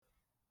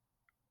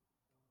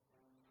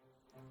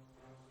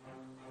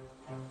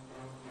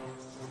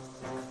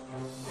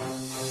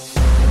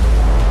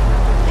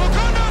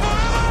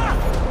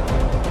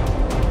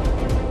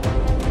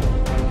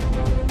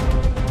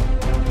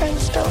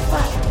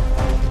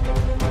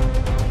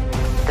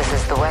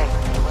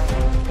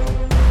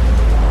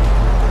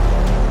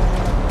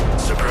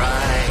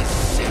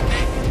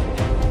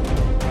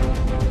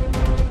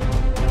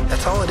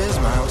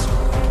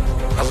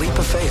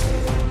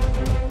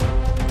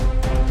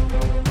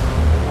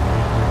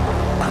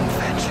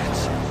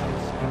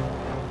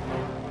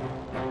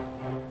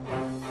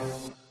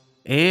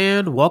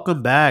And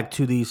welcome back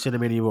to the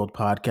Cinemania World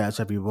Podcast,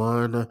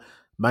 everyone.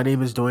 My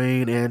name is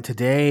Dwayne, and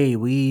today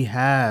we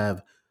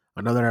have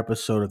another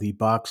episode of the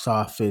Box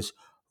Office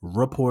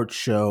Report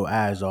Show.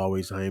 As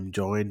always, I am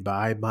joined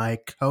by my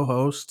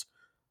co-host,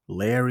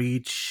 Larry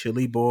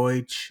Chili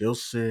Boy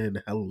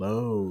Chilson.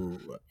 Hello.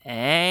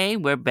 Hey,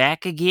 we're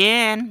back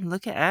again.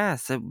 Look at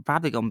us. We're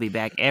probably gonna be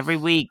back every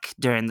week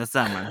during the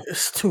summer.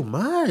 It's too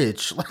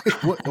much.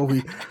 Like,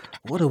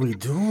 what are we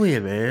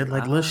doing, man?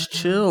 Like, Uh, let's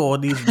chill on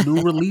these new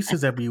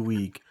releases every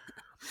week.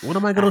 When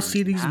am I gonna I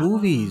see these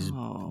movies?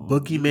 know you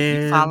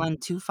Boogeyman, falling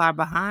too far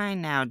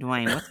behind now,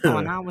 Dwayne. What's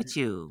going on with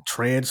you?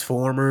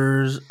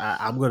 Transformers.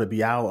 I'm gonna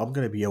be out. I'm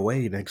gonna be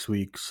away next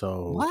week.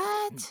 So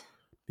What?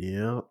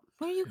 yeah,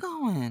 Where are you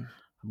going?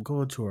 I'm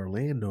going to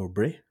Orlando,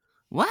 Bray.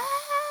 What?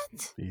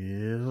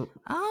 Yeah.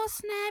 Oh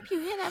snap! You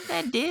hit up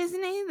that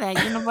Disney,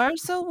 that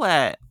Universal?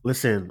 What?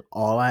 Listen,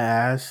 all I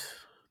ask,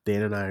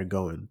 Dan and I are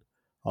going.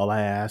 All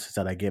I ask is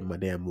that I get my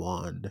damn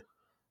wand.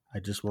 I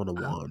just want a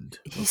Oh, wand.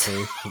 he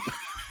Okay.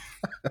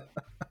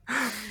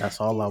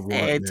 That's all I want,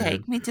 said, man.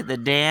 "Take me to the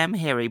damn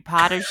Harry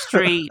Potter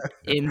Street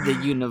in the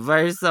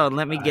Universal. And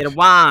let me I, get a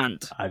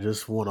wand." I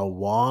just want a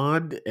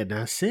wand, and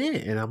that's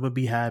it. And I'm gonna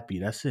be happy.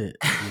 That's it.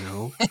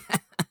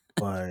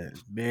 But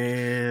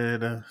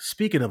man,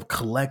 speaking of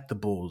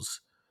collectibles,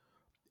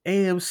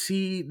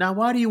 AMC. Now,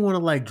 why do you want to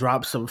like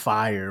drop some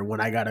fire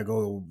when I gotta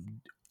go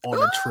on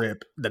a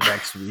trip the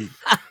next week?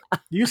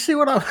 You see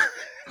what I'm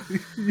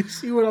you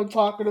see what I'm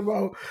talking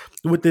about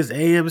with this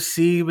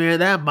AMC, man?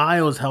 That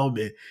Miles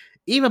helmet.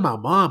 Even my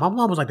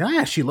mom was like, that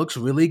actually looks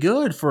really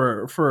good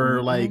for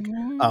like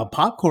Mhm. a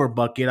popcorn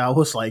bucket. I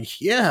was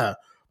like, yeah.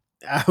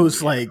 I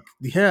was Yeah, like,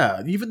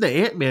 yeah. Even the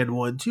Ant-Man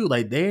one too.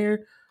 Like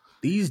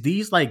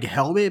these like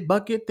helmet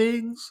bucket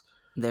things.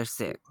 they're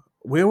sick.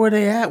 Where were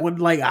they at when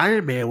like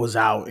Iron Man was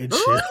out and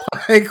Ooh.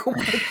 shit?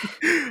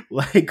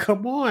 Like,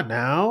 come on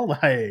now.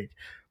 Like,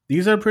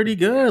 these are pretty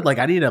Yeah. good. Like,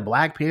 I need a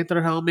Black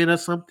Panther helmet or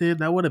something.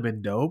 That would have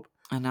been dope.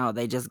 I know,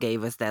 they just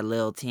gave us that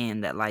little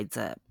tin that lights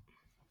up.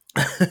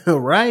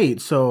 Right.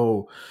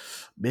 So,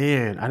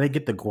 man, I didn't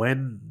get the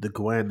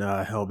Gwen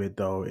helmet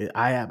though.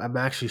 I'm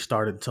actually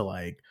starting to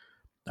like.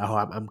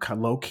 I'm kind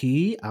of low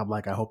key. I'm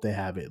like, I hope they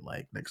have it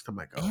like next time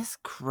I go. It's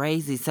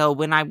crazy. So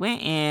when I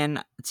went in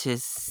to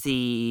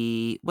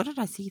see, what did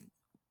I see?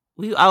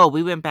 We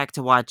went back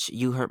to watch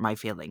You Hurt My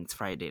Feelings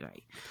Friday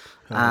night.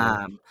 Uh,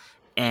 Um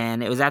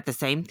and it was at the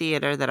same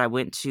theater that I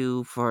went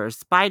to for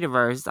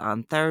Spider-Verse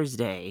on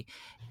Thursday.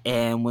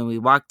 And when we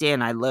walked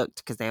in, I looked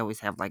because they always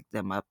have like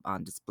them up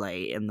on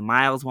display. And the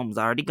Miles one was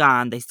already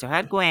gone. They still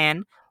had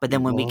Gwen, but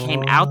then when we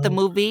came out the what?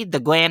 movie, the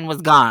Gwen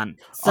was gone.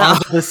 I So was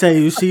about to say,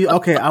 you see,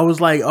 okay, I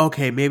was like,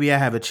 okay, maybe I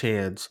have a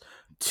chance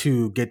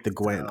to get the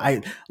Gwen.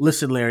 I so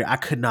listen, Larry, I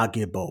could not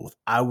get both.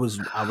 I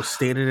was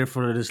standing in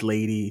front of this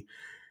lady.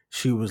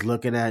 She was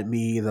looking at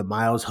me. The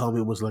Miles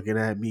helmet was looking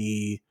at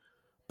me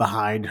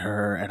behind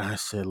her, and I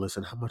said,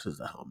 "Listen, how much is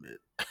the helmet?"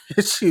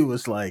 And she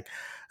was like,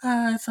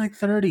 "It's like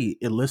 30."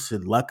 And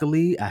listen,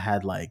 luckily, I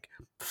had like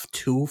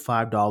two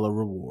 $5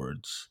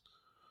 rewards.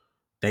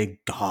 Thank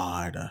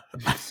God,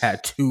 I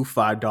had two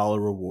 $5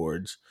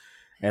 rewards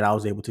and I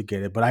was able to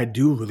get it. But I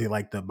do really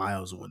like the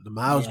Miles one. The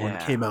Miles one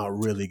yeah. came out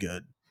really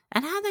good.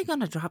 And how they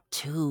gonna drop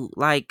 2?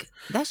 Like,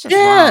 that's just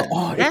Yeah. wrong.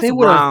 Oh, if That's they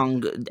would have,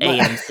 wrong,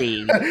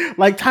 AMC.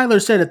 like Tyler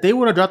said, if they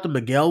would have dropped the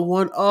Miguel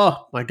one,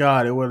 oh my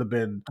God, it would have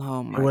been,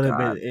 Oh it my would have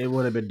been, god. it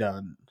would have been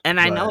done. And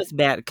I know But it's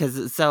bad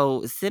because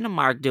so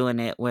Cinemark doing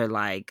it where,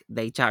 like,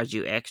 they charge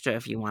you extra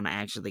if you wanna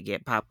actually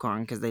get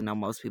popcorn because they know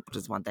most people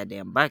just want that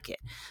damn bucket.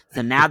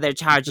 So now they're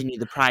charging you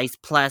the price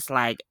plus,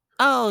 like,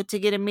 "Oh, to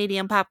get a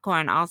medium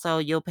popcorn, also,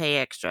 you'll pay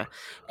extra."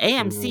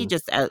 AMC mm,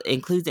 just,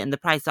 includes it in the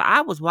price. So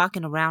I was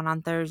walking around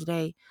on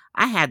Thursday.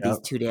 I had these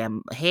yep. 2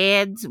 damn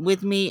heads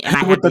with me, and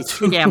I With had the these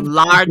 2 two damn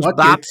large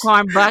buckets,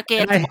 popcorn and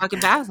buckets I, walking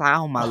by. I was like,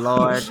 "Oh my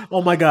lord."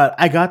 oh my God,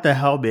 I got the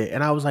helmet,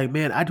 and I was like,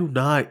 man, I do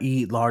not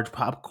eat large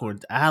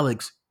popcorns.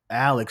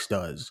 Alex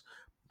does.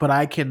 But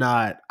I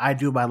cannot. I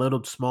do my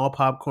little small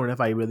popcorn if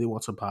I really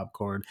want some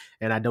popcorn,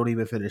 and I don't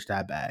even finish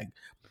that bag.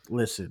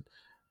 Listen,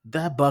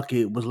 that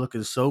bucket was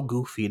looking so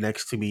goofy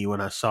next to me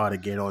when I saw it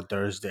again on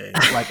Thursday.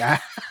 Like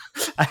I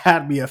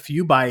had me a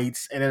few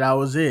bites, and then that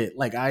was it.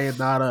 Like I am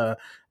not a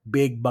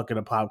big bucket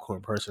of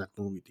popcorn person at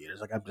the movie theaters.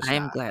 Like I'm I just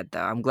am not. glad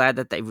though. I'm glad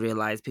that they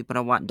realized people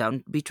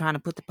don't be trying to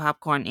put the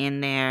popcorn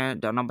in there.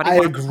 Don't nobody I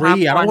want the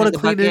agree. I don't popcorn in want the to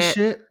clean this bucket.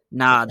 shit.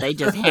 Nah, they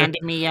just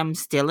handed me them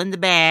still in the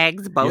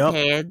bags, both Yep.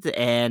 heads,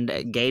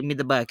 and gave me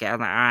the bucket.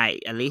 I'm like, all right,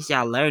 at least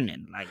y'all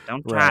learning. Like,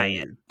 don't try Right.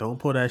 it. Don't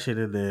put that shit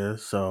in there.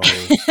 So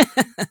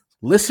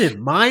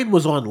listen, mine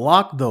was on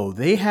lock though.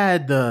 They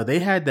had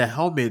the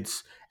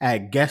helmets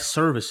at guest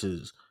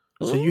services.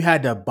 So Ooh, you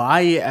had to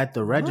buy it at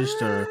the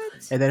register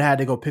what? and then had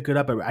to go pick it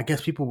up. I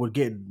guess people were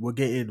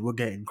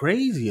getting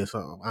crazy or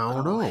something. I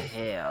don't Oh know.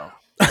 hell.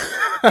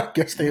 I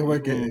guess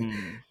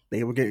Mm.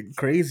 they were getting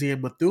crazy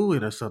in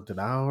Methuen or something.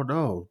 I don't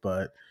know.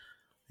 But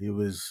it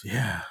was,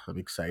 yeah, I'm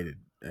excited.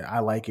 I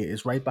like it.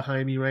 It's right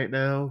behind me right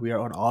now. We are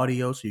on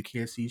audio, so you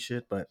can't see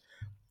shit, but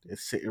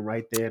It's sitting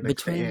right there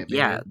next to Between, Ant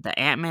yeah, Man. the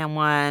Ant-Man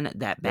one,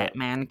 that Yep.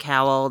 Batman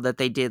cowl that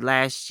they did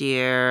last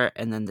year,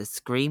 and then the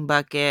Scream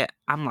bucket.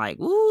 I'm like,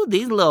 "Ooh,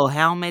 these little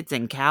helmets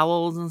and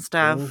cowls and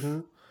stuff, hmm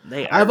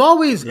they I've are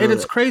always, and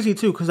it's good." crazy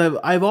too, because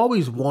I've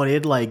always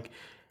wanted like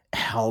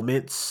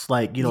helmets,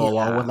 like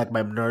along with Yeah. like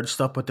my nerd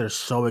stuff, but they're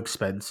so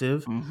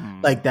expensive.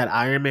 Mhm. Like that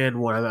Iron Man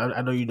one,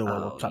 I know you know what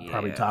I'm Oh,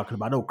 probably yeah. talking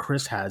about. I know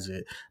Chris has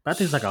it, but I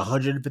think it's like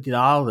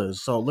 $150.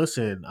 So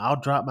listen,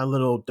 I'll drop my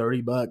little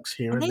 $30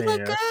 here And and they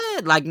look there.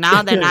 good. Like,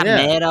 now they're not Yeah,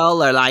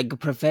 metal or, like,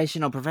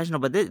 professional,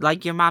 but this,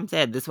 like your mom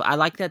said, this I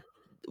like that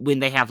when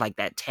they have, like,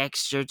 that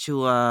texture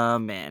to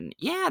them, and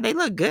yeah, they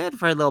look good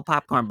for a little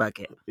popcorn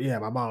bucket. yeah.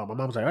 My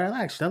mom's like, "All right,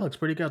 Alex, that looks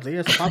pretty good." I was like, "Yeah,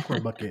 it's a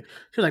popcorn bucket."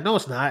 She's like, "No,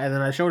 it's not." And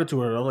then I showed it to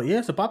her. I was like, "Yeah,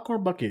 it's a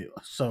popcorn bucket."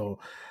 So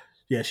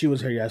yeah, she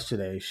was here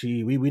yesterday.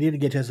 We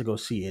didn't get a chance to go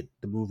see it,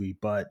 the movie,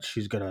 but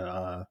she's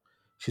gonna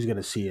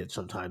see it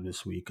sometime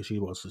this week because she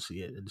wants to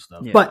see it and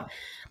stuff. Yeah. But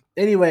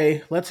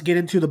anyway, let's get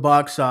into the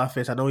box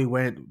office. I know we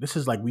went. This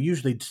is like we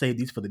usually save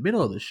these for the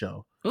middle of the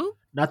show, Ooh.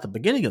 not the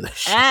beginning of the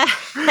show.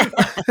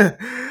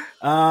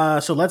 Ah.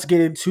 So let's get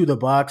into the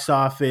box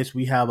office.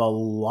 We have a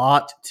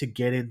lot to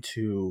get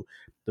into.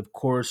 Of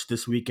course,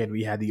 this weekend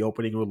we had the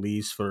opening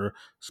release for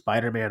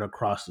Spider-Man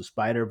Across the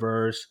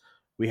Spider-Verse.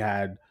 We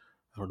had,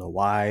 I don't know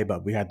why,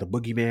 but we had the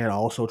Boogeyman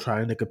also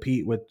trying to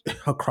compete with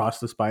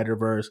Across the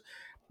Spider-Verse.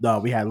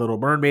 We had Little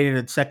Mermaid in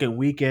its second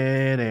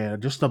weekend,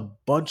 and just a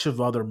bunch of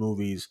other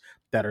movies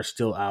that are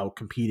still out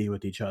competing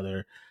with each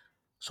other.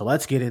 So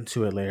let's get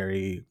into it,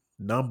 Larry.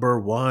 Number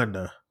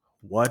one,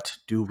 what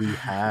do we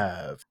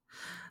have?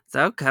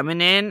 So coming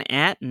in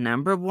at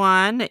number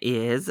one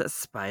is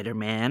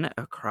Spider-Man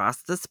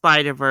Across the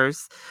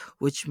Spider-Verse,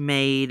 which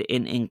made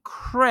an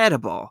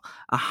incredible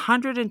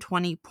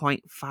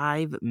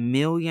 $120.5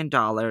 million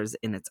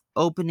in its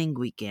opening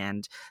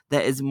weekend.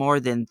 That is more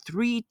than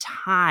 3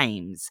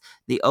 times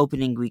the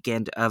opening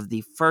weekend of the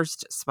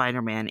first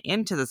Spider-Man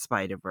Into the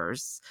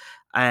Spider-Verse.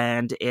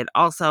 And it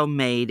also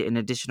made an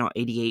additional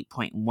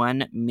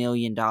 $88.1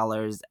 million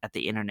at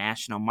the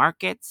international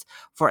markets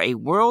for a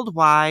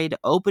worldwide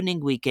opening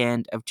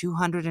weekend of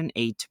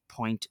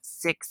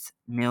 $208.6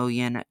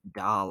 million.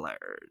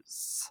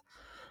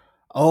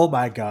 Oh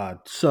my God.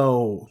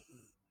 So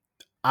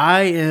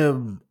I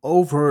am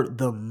over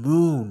the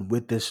moon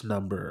with this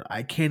number.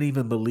 I can't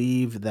even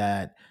believe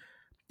that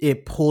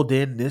it pulled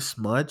in this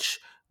much.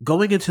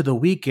 Going into the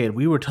weekend,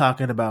 we were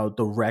talking about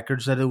the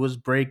records that it was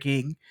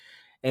breaking.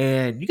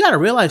 And you got to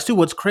realize, too,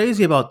 what's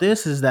crazy about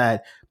this is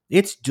that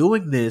it's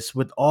doing this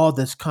with all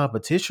this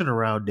competition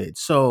around it.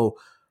 So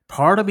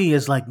part of me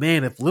is like,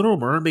 man, if Little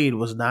Mermaid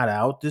was not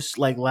out this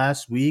like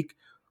last week,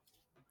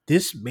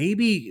 this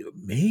maybe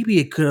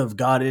it could have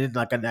got in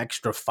like an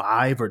extra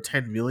 5 or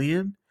 10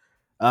 million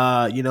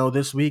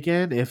this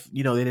weekend if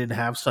they didn't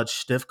have such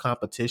stiff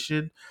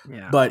competition.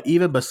 Yeah. But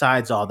even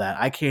besides all that,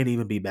 I can't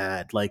even be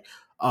mad. Like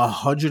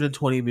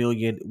 120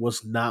 million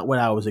was not what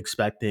I was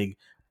expecting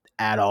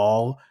at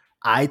all.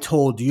 I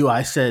told you,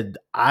 I said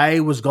I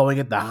was going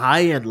at the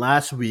high end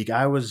last week.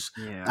 I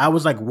Yeah.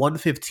 was like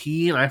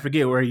 115. I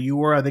forget where you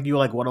were. I think you were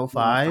like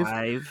 105.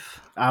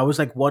 105. I was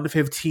like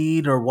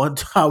 115 or one.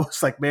 I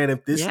was like,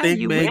 man, Yeah,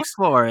 you went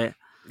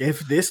if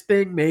this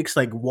thing makes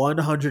like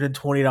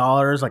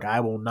 $120, like I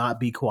will not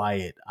be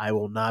quiet. I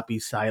will not be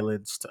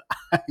silenced.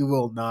 I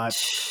will not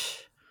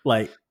for it.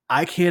 like.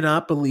 I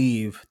cannot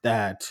believe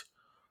that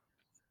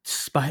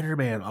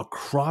Spider-Man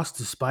Across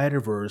the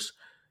Spider-Verse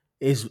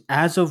is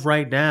as of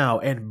right now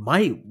and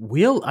might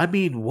will. I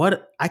mean,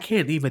 what I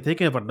can't even think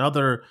of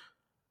another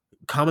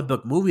comic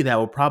book movie that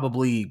will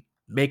probably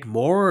make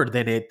more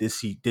than it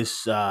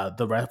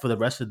the rest for the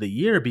rest of the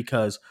year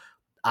because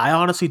I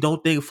honestly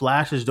don't think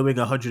Flash is doing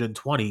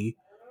 120.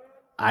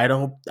 I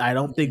don't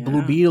think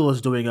Blue Yeah. Beetle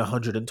is doing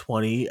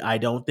 120. I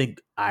don't think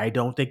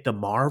the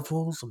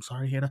Marvels, I'm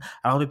sorry, Hannah.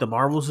 I don't think the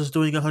Marvels is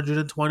doing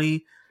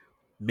 120.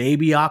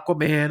 Maybe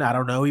Aquaman, I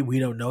don't know. We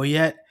don't know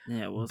yet.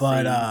 Yeah, we'll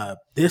But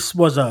see.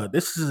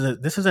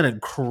 this is an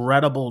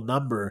incredible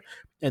number.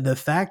 And the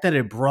fact that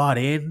it brought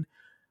in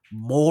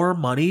more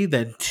money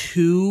than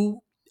two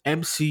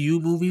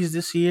MCU movies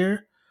this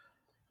year.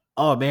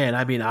 Oh man,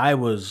 I mean, I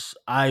was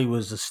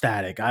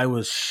ecstatic. I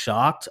was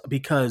shocked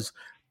because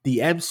the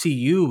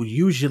MCU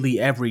usually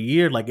every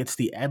year, like it's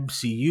the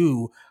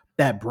MCU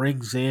that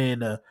brings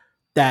in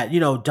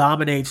that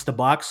dominates the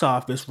box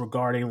office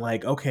regarding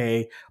like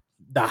okay,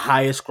 the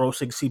highest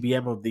grossing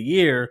CBM of the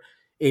year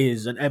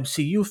is an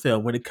MCU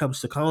film when it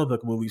comes to comic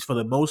book movies for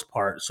the most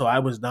part. So I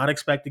was not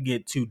expecting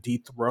it to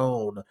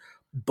dethrone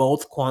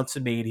both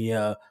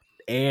Quantumania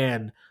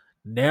and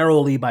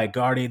narrowly by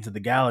Guardians of the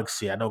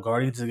Galaxy. I know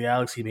Guardians of the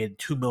Galaxy made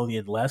 2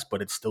 million less,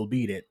 but it still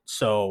beat it.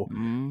 So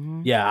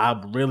Hmm. yeah,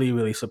 I'm really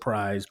really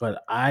surprised.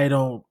 But I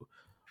don't.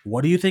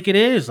 What do you think it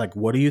is? Like,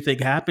 what do you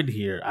think happened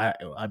here? I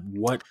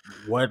What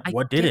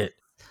did guess it?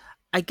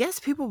 I guess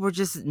people were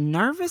just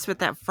nervous with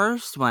that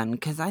first one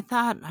because I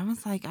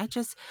was like,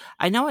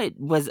 I know it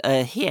was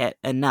a hit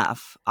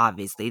enough.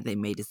 Obviously, they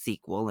made a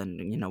sequel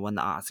and won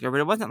the Oscar,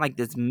 but it wasn't like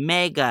this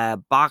mega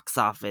box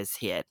office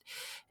hit.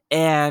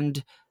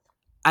 And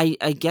I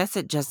guess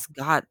it just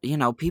got,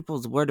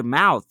 people's word of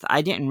mouth.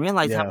 I didn't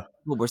realize how Yeah.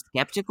 people were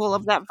skeptical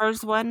of that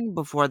first one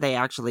before they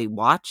actually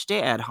watched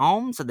it at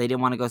home, so they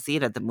didn't wanna go see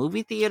it at the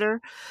movie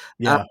theater.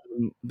 Yeah.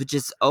 But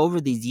just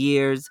over these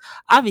years,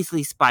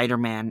 obviously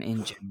Spider-Man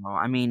in general,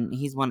 I mean,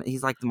 he's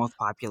like the most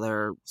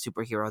popular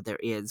superhero there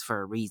is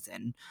for a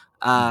reason.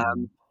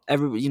 Mhm.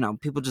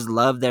 People just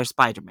love their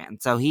Spider-Man.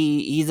 So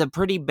he's a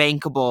pretty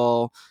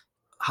bankable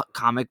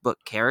comic book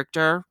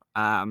character.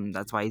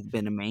 That's why he's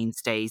been a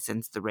mainstay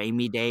since the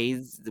Raimi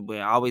days. We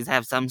always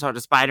have some sort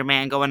of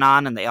Spider-Man going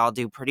on, and they all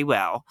do pretty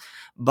well.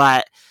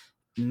 But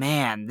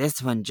man,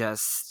 this one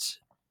just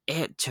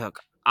it took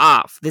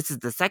off. This is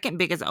the second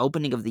biggest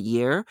opening of the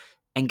year,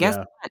 and guess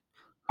Yeah. what?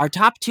 Our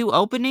top two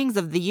openings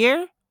of the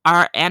year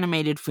are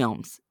animated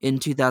films in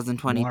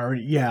 2020.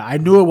 Mario. Yeah, I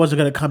knew it wasn't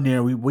gonna come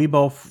near. We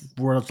both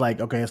were like,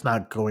 okay, it's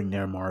not going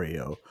near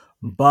Mario.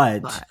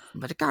 But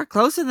But it got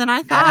closer than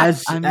I thought. I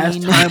as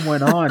mean, time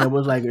went on, it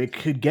was like it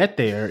could get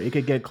there. It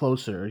could get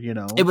closer.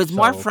 it was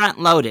more So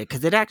front loaded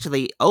because it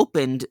actually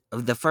opened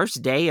the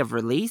first day of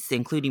release,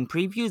 including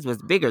previews,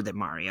 was bigger than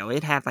Mario.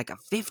 It had like a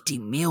 $50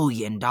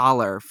 million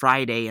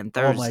Friday and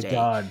oh my Thursday.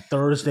 god,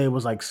 Thursday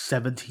was like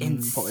 17. It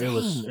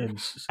was Insane.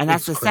 And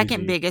that's the second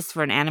crazy. biggest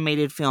for an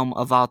animated film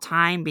of all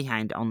time,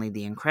 behind only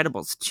The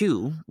Incredibles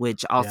 2,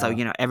 which also,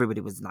 Yeah,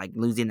 everybody was like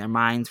losing their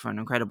minds for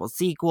an Incredibles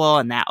sequel,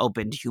 and that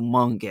opened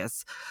humongous.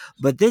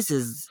 But this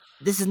is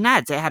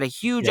nuts. It had a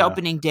huge yeah.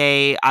 opening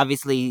day.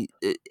 Obviously,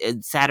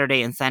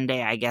 Saturday and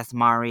Sunday, I guess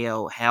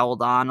Mario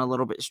held on a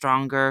little bit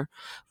stronger.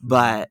 Mhm.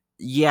 But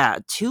yeah,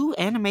 two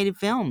animated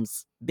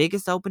films,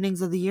 biggest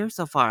openings of the year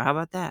so far. How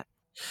about that?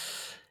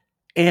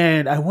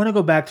 And I want to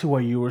go back to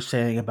what you were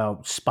saying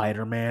about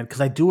Spider Man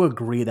because I do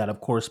agree that, of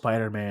course,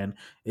 Spider Man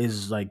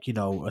is like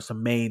it's a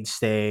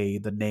mainstay,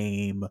 the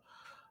name,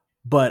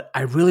 but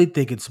I really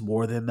think it's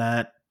more than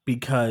that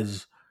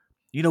because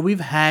we've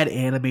had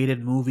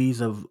animated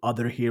movies of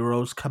other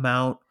heroes come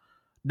out.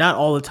 Not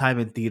all the time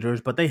in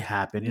theaters, but they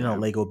happen. Yeah.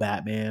 Lego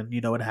Batman,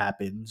 it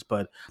happens.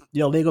 But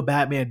Lego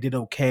Batman did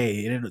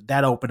okay, and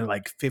that opened at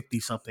like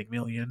 50 something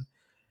million.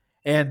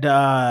 And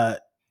I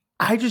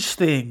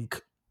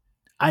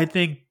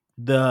think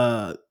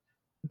the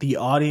the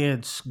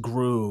audience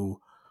grew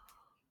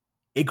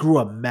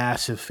a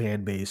massive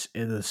fan base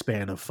in the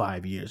span of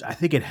 5 years. I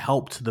think it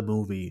helped the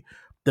movie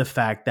the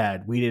fact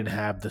that we didn't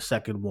have the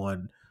second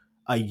one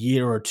a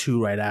year or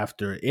two right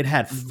after. It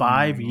had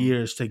 5 Mhm.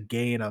 years to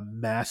gain a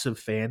massive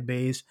fan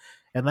base,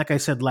 and like I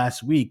said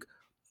last week,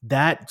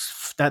 that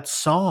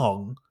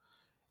song,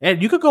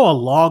 and you could go a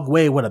long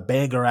way with a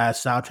banger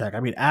ass soundtrack. I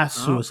mean, ask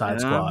Oh,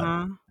 Suicide Squad,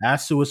 uh-huh.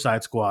 ask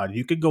Suicide Squad.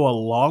 You could go a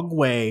long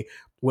way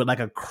with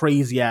like a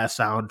crazy ass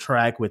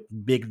soundtrack with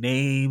big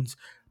names.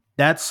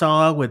 That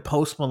song with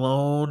Post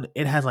Malone,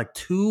 it has like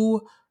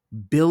 2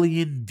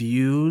 billion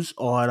views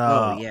Oh,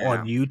 on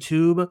yeah.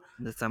 YouTube.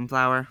 The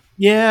sunflower?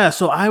 Yeah,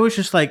 so I was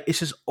just like, it's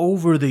just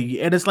over and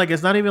it's like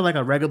it's not even like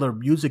a regular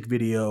music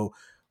video,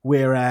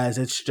 whereas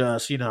it's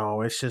just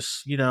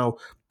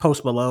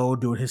Post Malone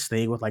doing his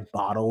thing with like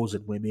bottles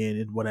and women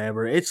and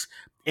whatever. It's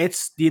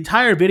the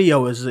entire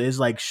video is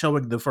like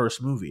showing the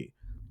first movie,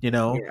 you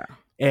know, Yeah.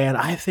 and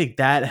I think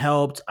that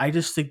helped. I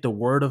just think the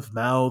word of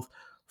mouth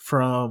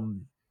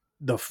from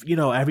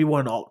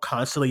everyone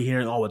constantly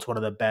hearing, oh, it's one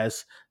of the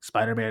best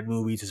Spider-Man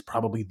movies, is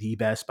probably the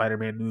best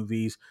Spider-Man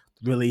movies,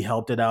 really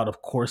helped it out.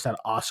 Of course, that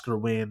Oscar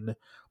win,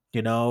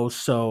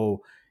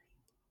 so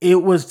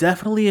it was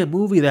definitely a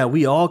movie that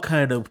we all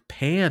kind of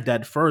panned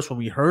at first when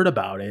we heard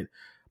about it.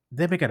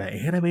 Then they got an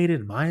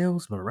animated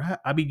Miles Morales.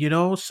 I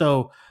mean,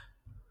 so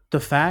the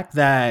fact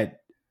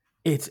that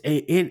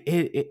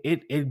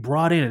it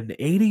brought in an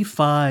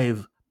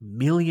 $85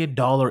 million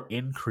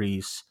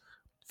increase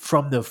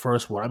from the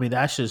first one. I mean,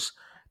 that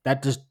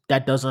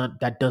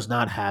does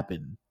not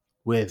happen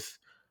with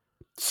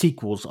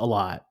sequels a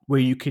lot, where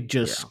you could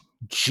just Yeah.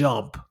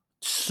 jump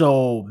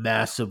so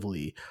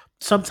massively.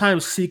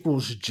 Sometimes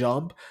sequels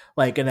jump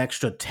like an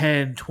extra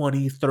 10,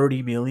 20,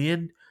 30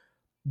 million.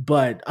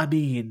 But I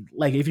mean,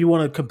 like, if you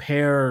want to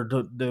compare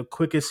the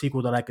quickest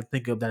sequel that I can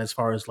think of, that as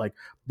far as like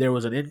there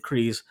was an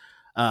increase,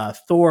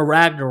 Thor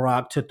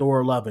Ragnarok to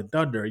Thor Love and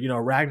Thunder.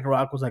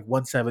 Ragnarok was like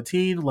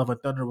 117, Love and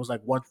Thunder was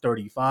like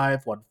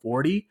 135,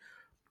 140.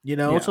 So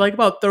Yeah. like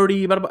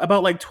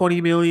about like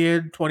 20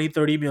 million, 20,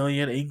 30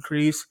 million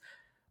increase.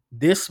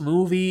 This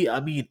movie,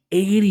 I mean,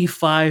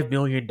 $85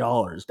 million.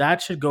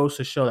 That should go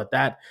to show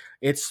that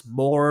it's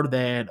more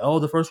than, oh,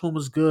 the first one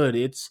was good.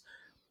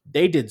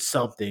 They did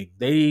something.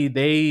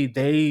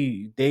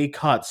 They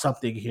caught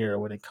something here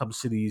when it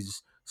comes to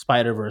these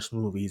Spider Verse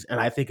movies,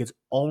 and I think it's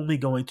only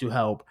going to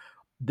help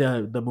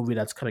the movie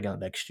that's coming out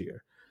next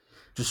year.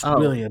 Just Oh,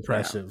 really yeah.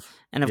 impressive.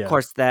 And of Yeah,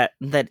 course that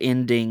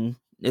ending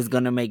is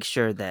gonna make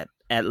sure that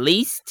at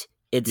least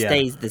it yeah,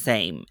 stays the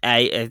same.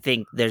 I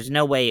think there's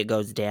no way it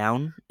goes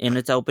down in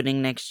its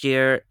opening next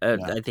year. yeah.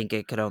 I think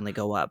it could only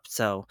go up.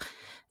 So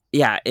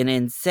Yeah, an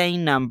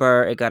insane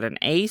number. It got an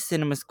A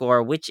cinema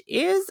score, which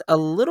is a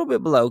little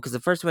bit below because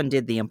the first one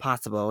did the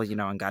impossible,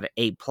 and got an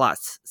A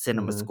plus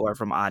cinema Hmm. score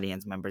from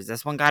audience members.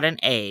 This one got an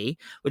A,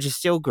 which is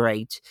still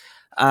great.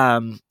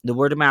 The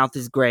word of mouth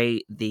is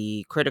great.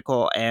 The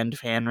critical and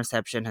fan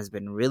reception has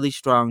been really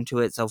strong to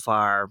it so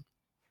far.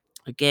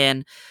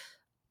 Again,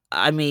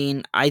 I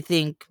mean, I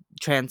think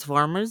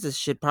Transformers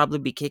should probably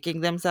be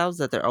kicking themselves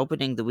that they're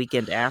opening the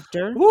weekend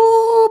after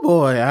Oh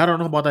boy, I don't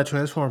know about that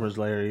Transformers,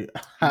 Larry.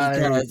 I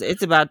because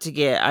it's about to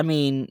get. I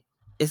mean,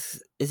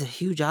 it's a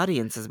huge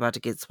audience is about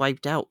to get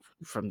swiped out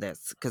from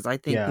this because I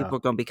think yeah. people are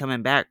going to be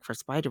coming back for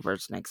Spider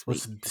Verse next week.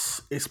 Listen,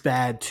 it's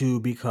bad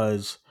too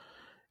because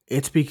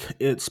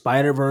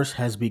Spider Verse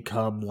has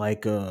become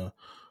like a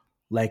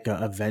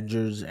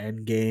Avengers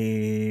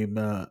Endgame,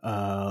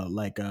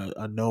 like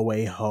a No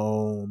Way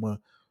Home,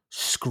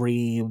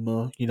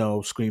 Scream,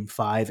 Scream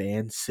 5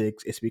 and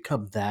 6. It's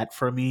become that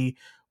for me,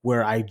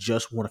 where I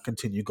just want to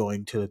continue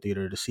going to the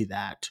theater to see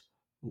that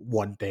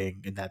one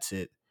thing, and that's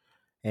it.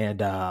 And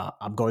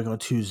I'm going on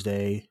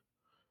Tuesday,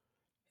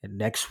 and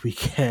next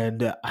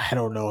weekend I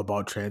don't know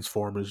about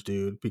Transformers,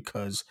 dude,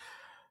 because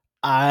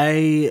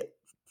I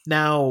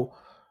now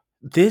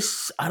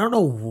this I don't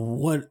know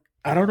like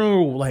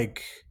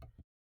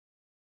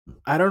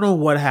I don't know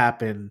what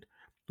happened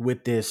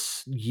with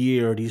this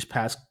year, this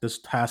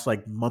past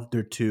like month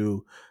or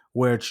two,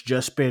 where it's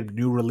just been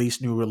new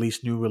release, new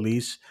release, new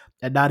release,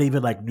 and not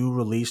even like new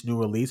release, new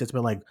release. It's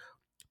been like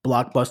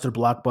blockbuster,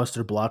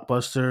 blockbuster,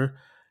 blockbuster.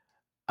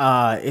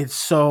 It's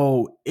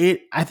so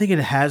it. I think it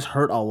has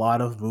hurt a lot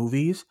of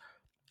movies,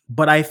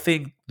 but I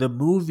think the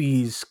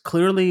movies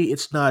clearly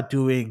it's not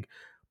doing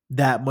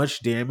that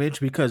much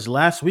damage because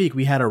last week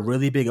we had a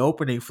really big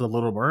opening for the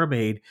Little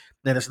Mermaid.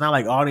 Then it's not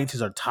like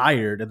audiences are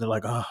tired and they're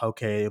like, oh,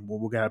 okay, well,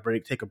 we gotta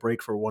take a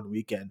break for one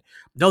weekend.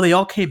 No, they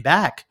all came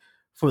back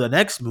for the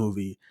next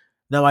movie.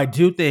 Now I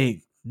do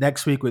think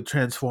next week with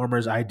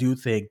Transformers, I do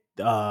think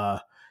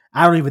I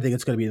don't even think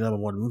it's gonna be the number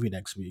one movie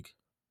next week.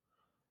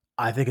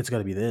 I think it's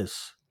gonna be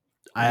this.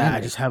 I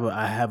Really? just have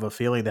a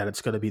feeling that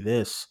it's gonna be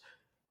this.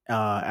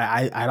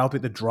 I don't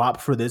think the drop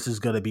for this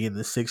is gonna be in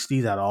the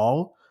 60s at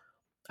all.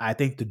 I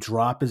think the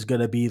drop is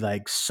gonna be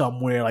like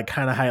somewhere like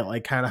kind of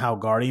how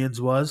Guardians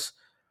was,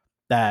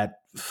 that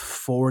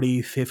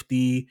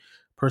 40-50%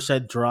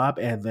 drop,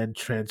 and then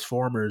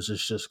Transformers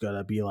is just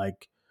gonna be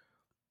like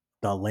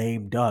the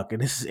lame duck.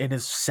 And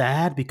it's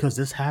sad because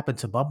this happened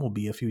to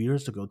Bumblebee a few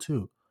years ago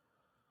too.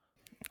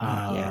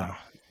 Oh yeah. Uh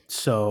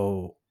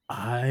so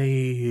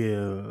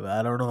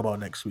I don't know about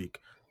next week.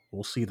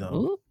 We'll see though.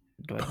 Ooh,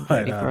 Dwayne's But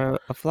ready for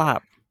a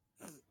flop.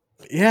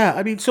 yeah,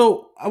 I mean,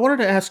 so I wanted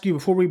to ask you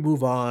before we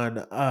move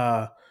on,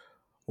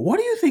 what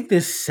do you think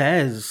this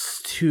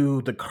says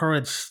to the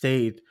current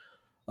state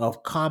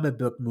of comic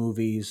book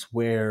movies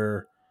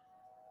where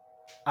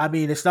I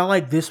mean, it's not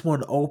like this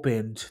one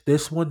opened.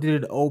 This one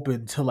didn't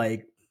open to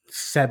like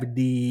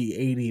 70,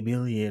 80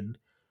 million,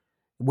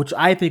 which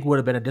I think would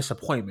have been a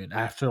disappointment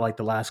after like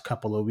the last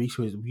couple of weeks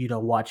with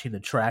watching the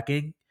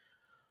tracking.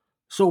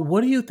 So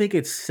what do you think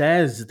it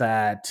says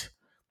that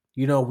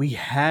we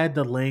had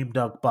the lame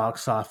duck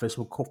box office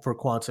for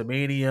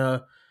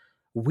Quantumania.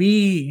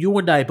 You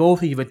and I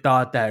both even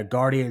thought that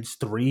Guardians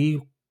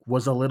 3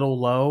 was a little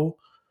low.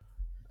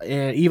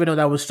 And even though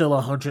that was still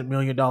 $100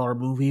 million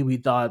movie, we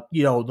thought,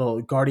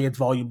 the Guardians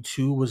Volume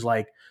 2 was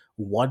like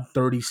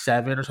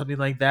 137 or something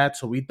like that.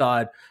 So we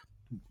thought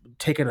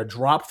taking a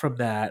drop from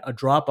that, a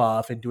drop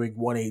off and doing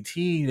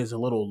 118 is a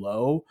little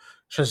low.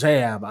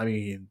 Shazam, I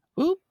mean,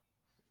 Oop,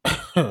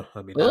 I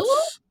mean oop.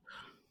 that's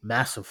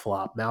massive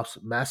flop,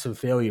 massive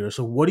failure.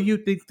 So what do you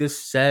think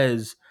this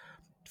says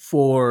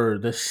for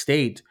the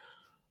state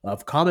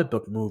of comic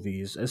book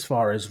movies as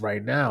far as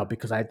right now?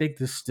 Because I think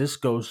this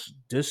goes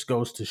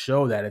to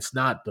show that it's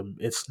not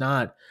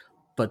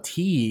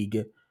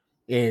fatigue,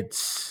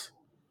 it's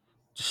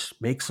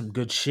just make some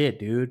good shit,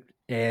 dude,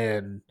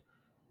 and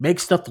make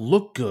stuff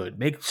look good,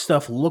 make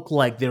stuff look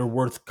like they're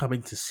worth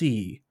coming to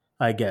see,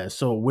 I guess.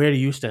 So where do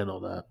you stand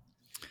on that?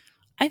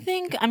 I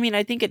think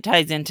it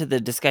ties into the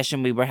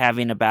discussion we were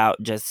having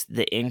about just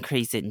the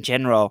increase in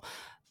general.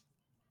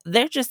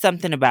 There's just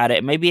something about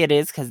it. Maybe it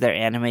is because they're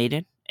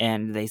animated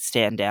and they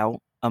stand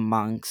out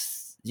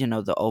amongst,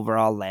 the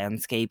overall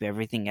landscape.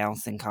 Everything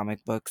else in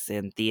comic books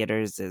and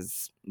theaters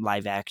is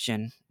live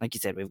action. Like you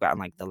said, we've gotten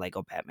like the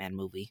Lego Batman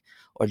movie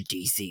or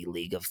DC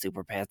League of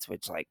Super Pets,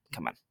 which, like,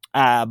 come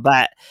on.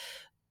 But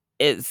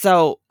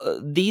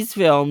these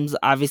films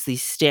obviously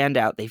stand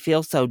out. They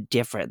feel so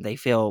different. They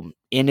feel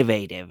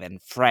innovative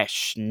and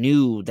fresh,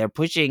 new. They're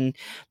pushing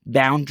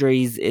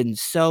boundaries in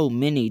so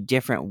many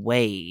different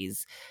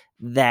ways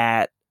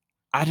that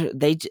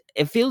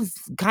it feels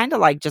kind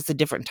of like just a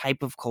different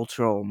type of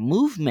cultural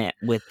movement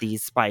with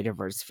these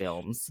Spider-Verse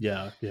films.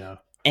 Yeah, yeah.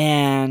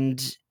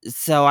 And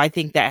so I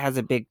think that has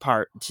a big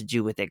part to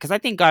do with it because I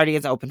think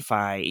Guardians opened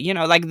fine. You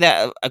know, like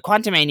the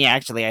Quantumania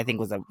actually I think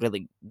was a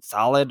really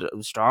solid,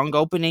 strong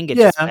opening. It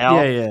Yeah, just yeah,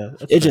 fell. yeah.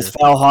 That's It just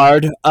fair. fell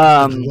hard.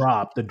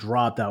 The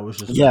drop that was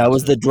just Yeah, it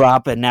was the massive.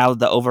 drop, and now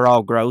the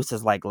overall gross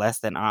is like less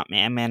than Ant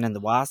Man and the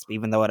Wasp,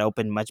 even though it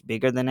opened much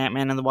bigger than Ant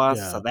Man and the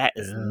Wasp. So Yeah, that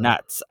is yeah.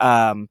 nuts.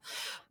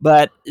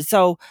 But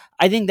so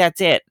I think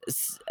that's it,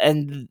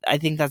 and I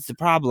think that's the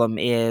problem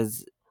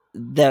is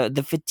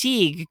the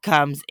fatigue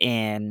comes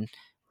in.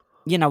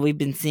 You know, we've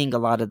been seeing a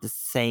lot of the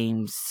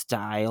same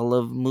style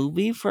of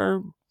movie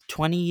for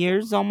 20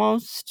 years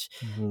almost.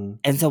 Mhm.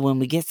 And so when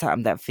we get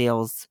something that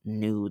feels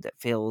new, that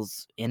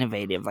feels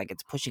innovative, like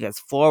it's pushing us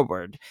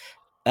forward,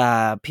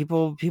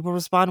 people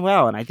respond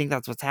well, and I think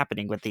that's what's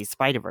happening with these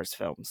Spider-Verse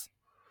films.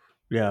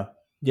 Yeah,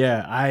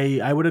 yeah.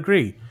 I would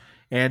agree,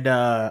 and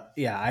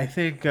yeah, I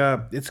think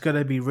it's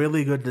gonna be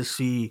really good to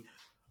see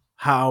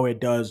how it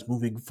does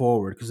moving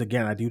forward. Because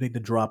again, I do think the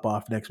drop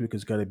off next week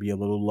is gonna be a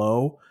little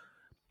low,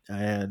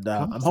 and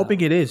Hope I'm hoping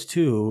so. it is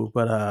too.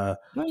 But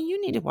Well,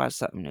 you need to watch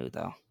something new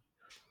though.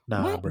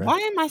 nah, What? bruh. Why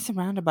am I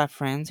surrounded by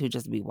friends who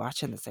just be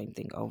watching the same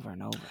thing over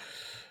and over?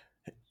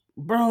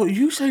 Bro,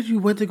 you said you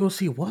went to go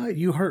see what?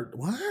 You heard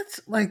what?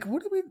 Like,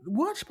 what do we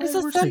watch It's Spider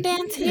a Verse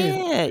Sundance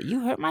again? hit. You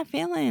hurt my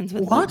feelings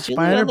with Watch Julia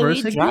Spider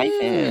Verse Louis again.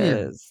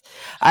 Dreyfus.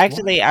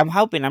 What? I'm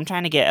hoping. I'm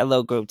trying to get a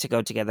little group to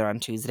go together on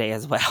Tuesday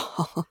as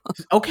well.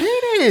 Okay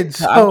then.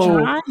 So I'm So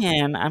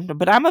trying.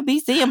 But I'm gonna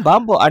be seeing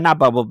not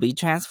Bumblebee,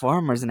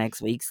 Transformers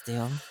next week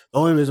still. the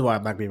only reason why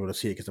I'm not gonna be able to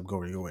see it because I'm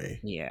going away.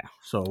 Yeah.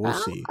 So we'll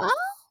Oh, see. oh.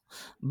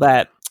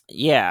 But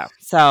yeah,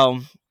 so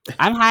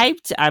I'm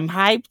hyped. I'm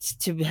hyped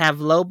to have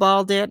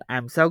lowballed it.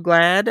 I'm so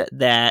glad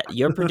that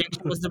your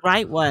prediction was the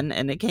right one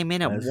and it came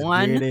in at Let's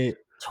get it.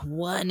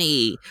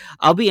 120.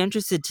 I'll be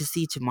interested to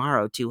see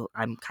tomorrow too.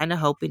 I'm kind of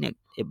hoping it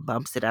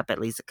bumps it up at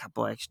least a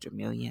couple extra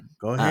million.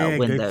 Go ahead. Give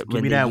When me the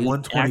that youth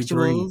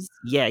 123. actuals,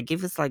 yeah,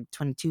 give us like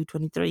 22,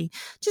 23,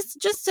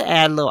 just to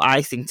add a little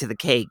icing to the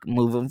cake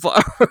moving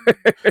forward.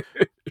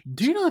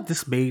 Do you know that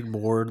this made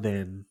more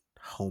than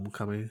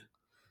Homecoming?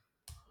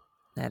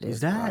 That Is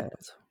is wild.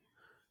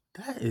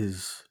 that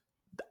is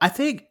I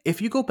think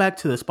if you go back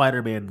to the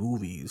Spider-Man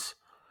movies,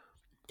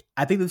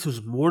 I think this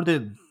was more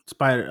than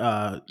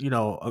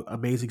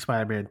Amazing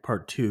Spider-Man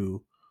Part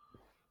 2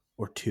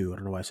 or 2. I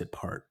don't know why I said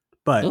part.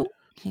 But Oh,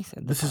 he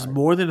said the this is part.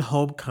 more than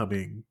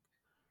Homecoming.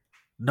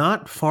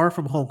 Not Far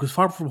From Home, because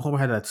Far From Home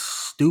had that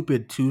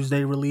stupid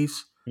Tuesday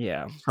release.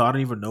 Yeah. So I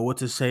don't even know what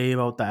to say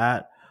about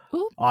that.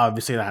 Oop.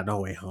 Obviously, not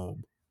No Way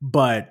Home.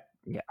 But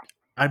Yeah.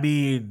 I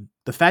mean,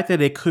 the fact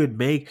that it could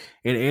make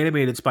an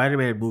animated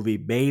Spider-Man movie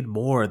made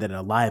more than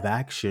a live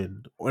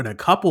action or in a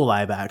couple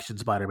live action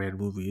Spider-Man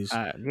movies,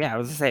 Yeah, I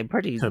was gonna say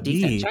pretty to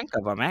decent me, chunk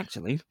of them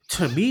actually.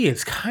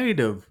 it's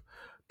kind of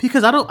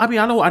because I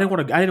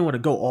didn't want to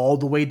go all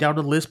the way down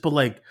the list, but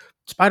like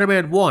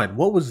Spider-Man 1,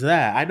 what was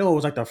that? I know it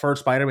was like the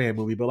first Spider-Man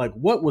movie, but like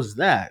what was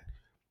that?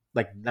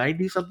 Like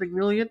 90 something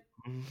million?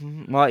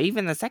 Well,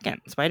 even the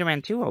second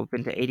Spider-Man 2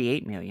 opened to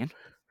 88 million.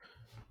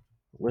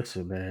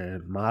 Listen,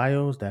 man,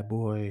 Miles, that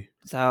boy,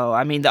 So,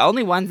 I mean, the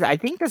only ones I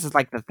think this is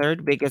like the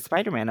third biggest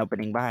Spider-Man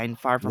opening behind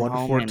Far From Home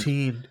and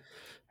 114,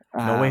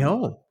 No Way um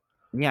Home.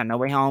 yeah, No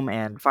Way Home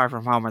and Far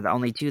From Home are the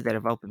only two that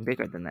have opened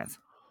bigger than this.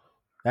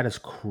 That is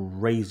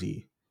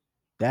crazy.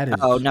 That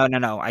Oh, is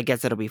no. I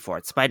guess it'll be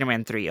fourth.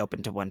 Spider-Man 3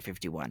 opened to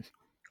 151.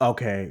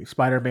 okay.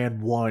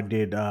 Spider-Man 1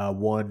 did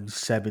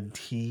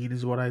 117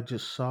 is what I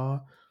just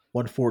saw.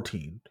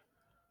 114.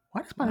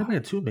 Why did Wow.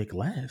 Spider-Man 2 make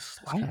less?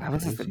 That's Why kind I of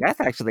was just, crazy. that's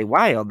actually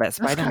wild that That's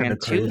kind Spider-Man of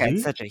 2 had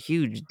crazy. such a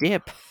huge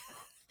dip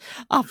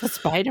off of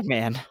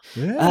Spider-Man.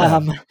 Yeah.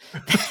 Um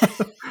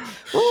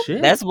Ooh,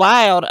 Shit. that's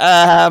wild. You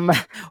How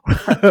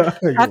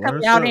come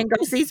learn y'all something. didn't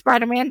go see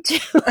Spider-Man 2?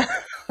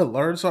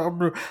 Learn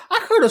something. I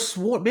could have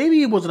sworn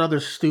maybe it was another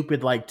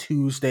stupid like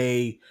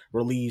Tuesday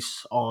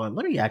release on.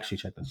 Let me actually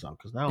check this out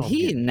because now I'm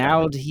getting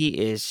kind of He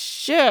is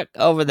shook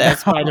over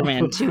that now.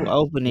 Spider-Man 2 Listen,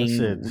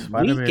 opening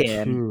Spider-Man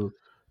weekend. 2.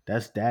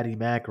 That's Daddy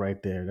Mac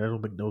right there. That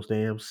don't make no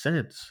damn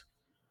sense.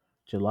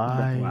 Wow,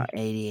 July.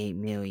 88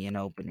 million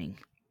opening.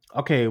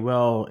 Okay,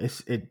 well,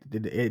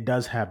 it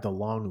does have the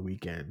long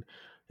weekend.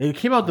 It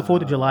came out the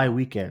 4th of July Oh.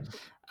 weekend.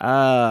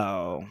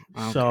 Oh,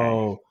 okay.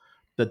 So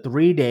the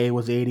 3-day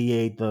was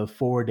 88, the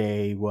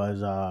 4-day was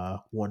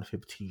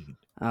 115.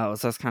 Oh,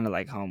 so it's kind of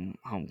like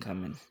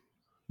homecoming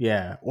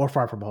Yeah, or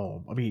Far From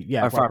Home. I mean,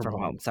 yeah, or Far Far From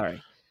From Home. Home.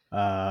 Sorry.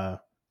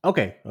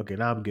 Okay,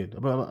 now I'm good.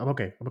 I'm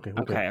okay. We're good.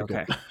 Okay, We're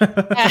good.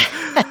 okay.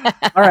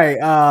 All right,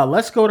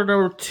 let's go to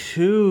number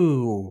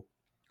 2.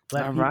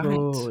 Black All right.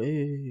 people.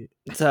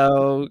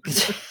 So,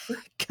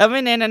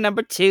 coming in at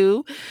number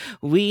 2,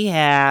 we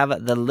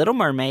have The Little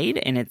Mermaid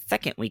in its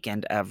second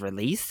weekend of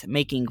release,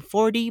 making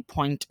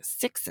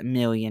 $40.6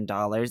 million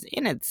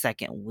in its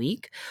second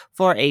week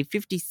for a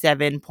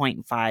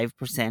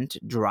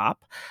 57.5%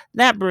 drop.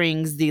 That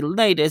brings the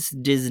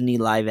latest Disney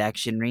live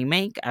action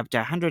remake up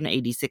to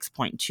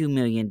 186.2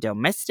 million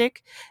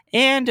domestic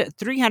and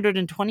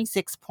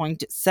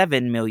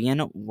 326.7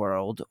 million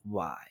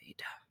worldwide.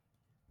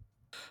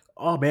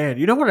 Oh man,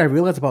 you know what I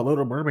realized about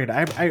Little Mermaid?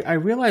 I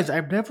realized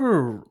I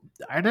never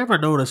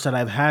noticed that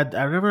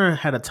I've never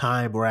had a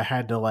time where I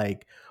had to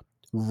like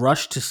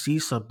rush to see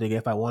something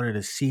if I wanted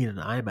to see it in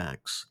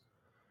IMAX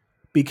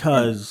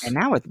And because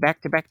now it's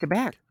back to back to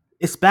back.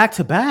 it's back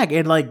to back,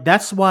 and like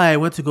that's why I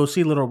went to go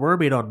see Little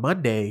Mermaid on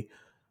Monday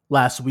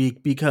last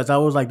week because I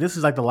was like, this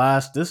is like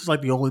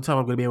the only time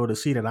I'm going to be able to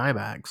see it in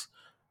IMAX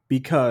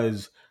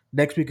because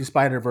next week is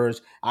Spider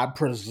Verse. I'm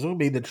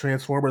presuming the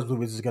Transformers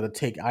movies is going to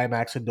take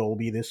IMAX and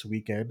Dolby this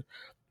weekend,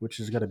 which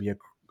is going to be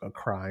a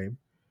crime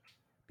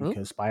Oop.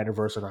 because Spider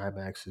Verse and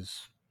IMAX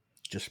is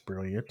just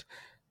brilliant.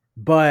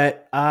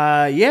 But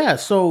yeah,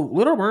 so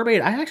Little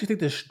Mermaid, I actually think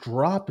this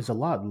drop is a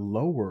lot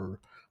lower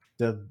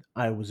than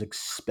I was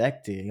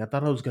expecting. I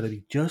thought it was going to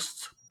be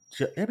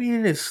I mean,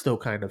 it is still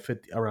kind of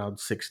 50, around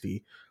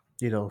 60,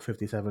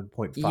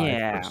 57.5%.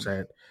 Yeah.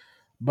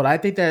 But I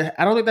don't think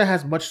that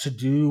has much to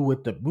do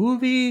with the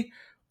movie.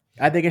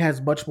 I think it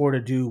has much more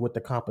to do with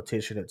the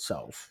competition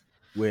itself,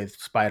 with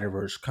Spider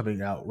Verse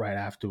coming out right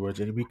afterwards.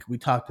 And we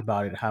talked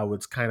about it, how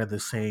it's kind of the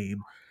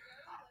same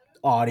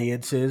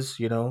audiences,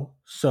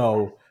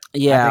 So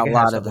I Yeah, a think it has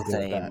lot of something the to do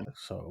with that. same.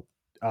 So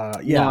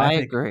No, yeah, I I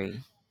think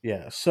agree.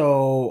 yeah.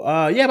 So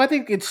yeah, but I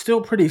think it's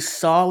still pretty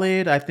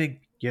solid. I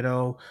think,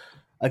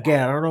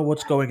 again, I don't know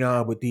what's going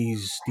on with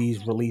these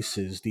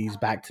releases, these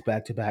back to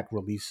back to back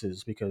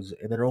releases, because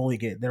and they're only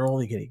getting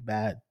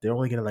bad. They're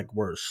only getting like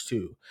worse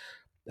too.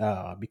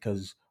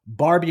 Because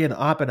Barbie and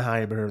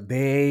Oppenheimer,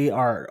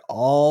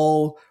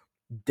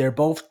 they're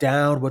both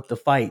down with the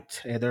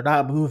fight and they're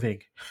not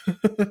moving.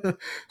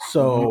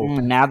 So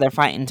Now they're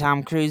fighting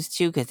Tom Cruise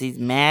too because he's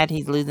mad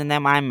he's losing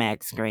them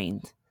IMAX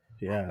screens.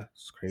 yeah,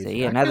 it's crazy.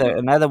 See, I kind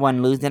another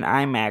one losing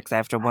IMAX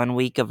after 1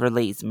 week of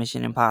release.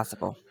 Mission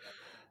Impossible.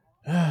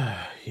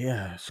 of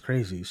yeah, it's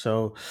crazy.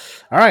 So,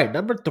 all right,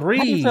 number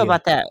How do you feel 3.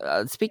 about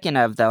that? Speaking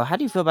of though, how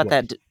do you feel about What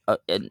that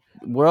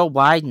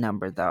worldwide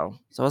number though?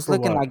 So it's for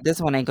looking what like this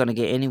one ain't going to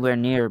get anywhere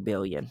near a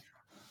billion.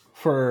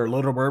 for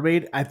Little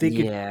Mermaid? I think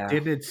it Yeah,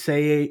 didn't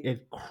say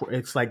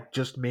it's like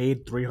just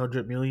made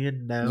 300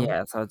 million now.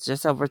 yeah. So it's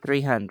just over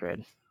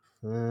 300.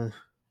 Uh,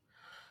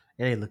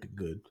 it ain't looking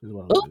good. Is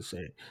what I'm Oop, gonna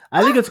say.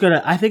 I think it's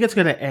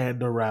gonna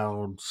end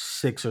around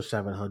 600 or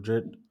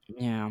 700.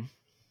 yeah,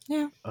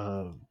 yeah.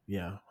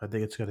 Yeah, I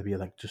think it's gonna be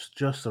like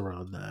just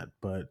around that,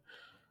 but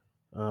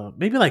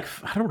maybe like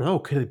I don't know.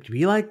 Could it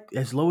be like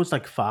as low as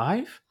like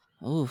 5?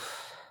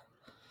 Oof.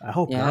 I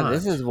hope Yeah,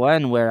 this not. is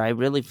one where I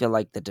really feel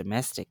like the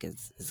domestic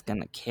is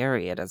gonna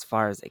carry it as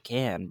far as it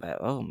can. But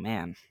oh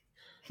man,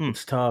 hmm,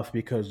 It's tough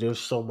because there's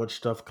so much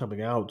stuff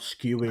coming out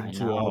I skewing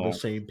to all the know.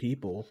 same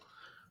people,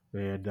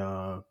 and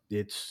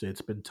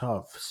it's been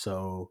tough.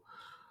 So,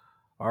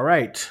 all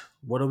right,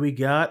 what do we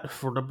got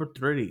for number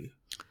 3?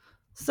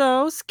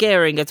 So,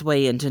 scaring its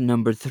way into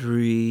number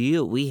three,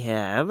 we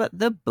have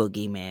The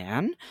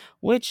Boogeyman,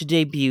 which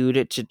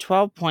debuted to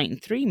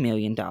 $12.3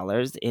 million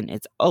in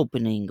its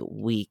opening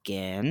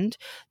weekend.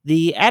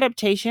 The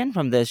adaptation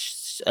from the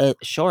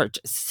short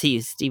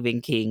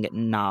Stephen King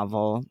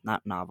novel,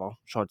 not novel,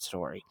 short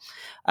story,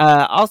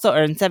 also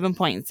earned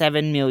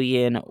 7.7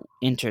 million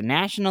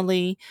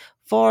internationally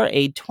for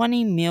a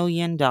 $20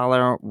 million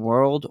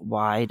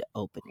worldwide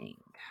opening.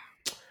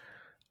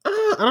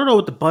 I don't know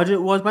what the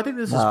budget was, but I think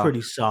this is Well,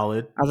 pretty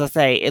solid. as I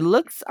say, it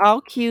looks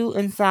all cute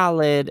and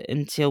solid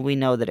until we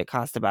know that it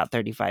cost about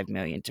 35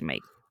 million to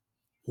make.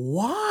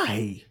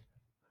 Why?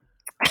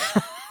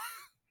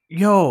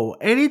 Yo,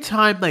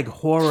 anytime like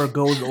horror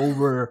goes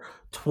over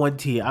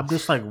 20, I'm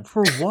just like,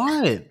 for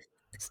what?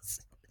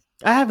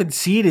 I haven't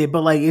seen it,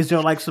 but like, is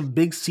there like some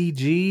big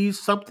CG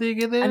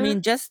something in I there?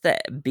 mean, just the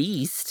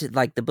beast,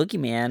 like the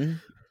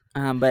boogeyman.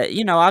 But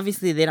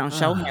obviously they don't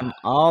show him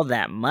all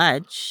that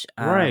much.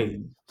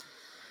 Right.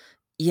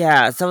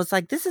 Yeah, so it's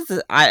like this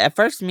is at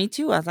first me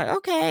too. I was like,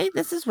 okay,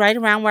 this is right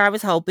around where I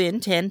was hoping,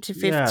 10 to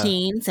Yeah.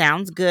 15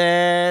 sounds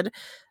good.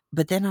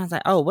 But then I was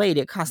like, oh wait,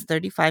 it cost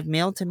 35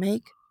 mil to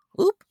make.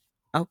 Oop.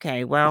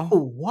 Okay, well,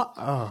 Oh, what?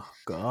 Oh,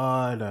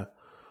 God.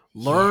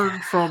 yeah.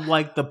 Learn from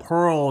like the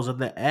pearls and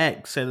the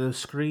X and the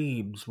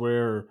screams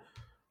where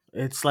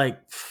it's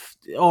like,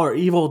 or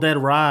Evil Dead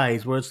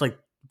Rise where it's like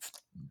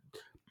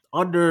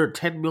under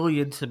 10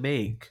 million to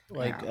make.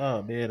 Like, Yeah.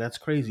 oh man, that's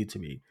crazy to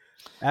me.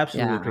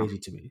 Yeah. Absolutely crazy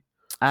to me.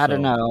 I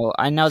don't So, know.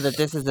 I know that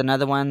this is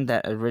another one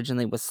that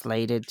originally was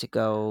slated to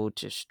go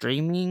to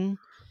streaming.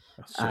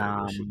 I so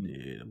wish it Um,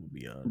 did. I'm gonna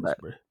be honest, but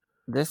bro.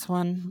 this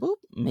one, boop,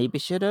 maybe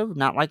should have.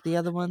 Not like the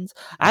other ones.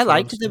 I That's what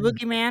I'm liked the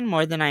saying. Boogeyman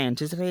more than I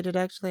anticipated.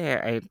 Actually,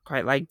 I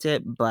quite liked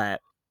it,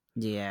 but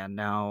yeah,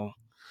 no.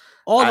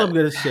 All I I'm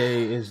gonna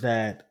say is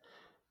that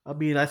I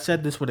mean I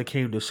said this when it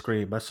came to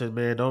Scream. I said,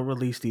 man, don't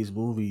release these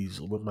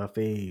movies with my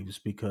faves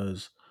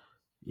because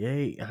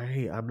yay,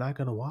 I'm not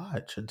gonna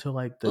watch until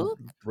like the oop,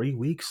 3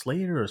 weeks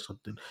later or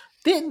something.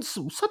 Then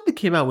something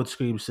came out with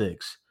Scream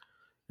 6,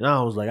 and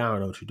I was like, I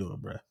don't know what you're doing,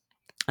 bro.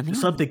 I think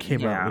Something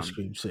came out yeah. with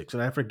Scream 6,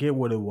 and I forget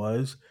what it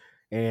was.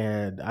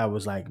 And I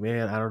was like,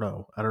 man, I don't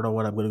know. I don't know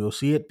when I'm gonna go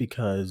see it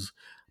because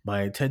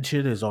my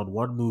attention is on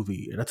one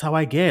movie, and that's how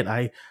I get.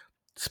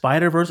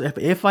 Spider-Verse,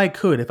 if I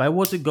could, if I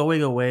wasn't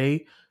going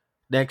away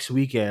next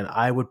weekend,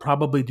 I would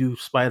probably do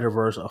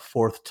Spider-Verse a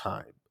fourth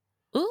time.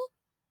 Ooh,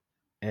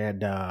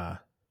 And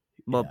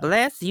well,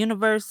 bless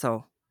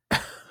Universal.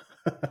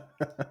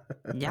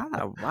 Y'all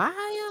are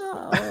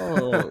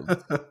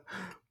wild.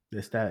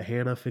 it's that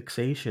Hannah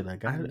fixation. I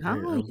know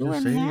I'm you just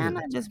and saying.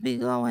 Hannah just be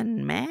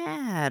going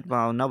mad.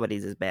 Well,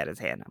 nobody's as bad as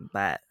Hannah,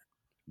 but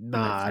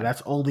Nah, listen.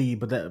 that's only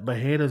but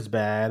Hannah's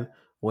bad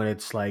when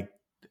it's like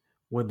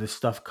when the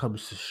stuff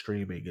comes to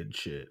streaming and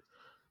shit.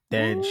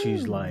 Then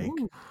she's like,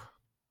 Ooh,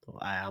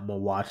 I'm gonna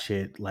watch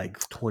it like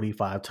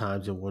 25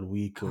 times in 1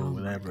 week or oh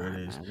my whatever it god,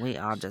 is. man. We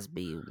all just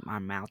be our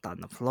mouth on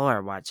the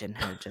floor watching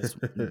her just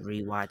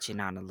rewatching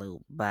on a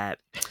loop. But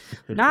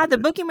nah, the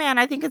Boogeyman,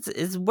 I think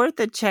it's worth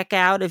a check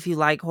out if you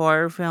like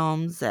horror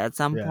films at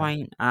some Yeah,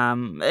 point.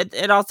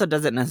 It also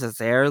doesn't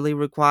necessarily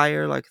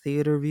require like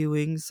theater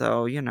viewing,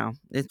 so it's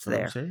that's what I'm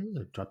there.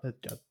 saying. Drop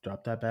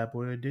that bad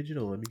boy on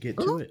digital. Let me get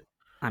to Ooh. it.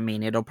 I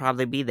mean, it'll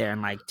probably be there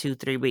in like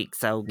 2-3 weeks,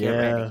 so get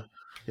ready.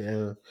 Yeah,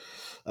 yeah.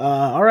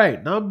 All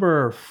right,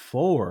 number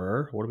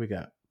 4. What do we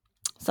got?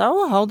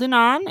 So, holding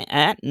on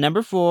at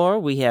number 4,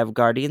 we have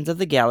Guardians of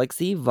the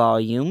Galaxy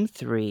Volume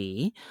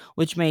 3,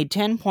 which made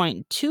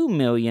 $10.2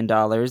 million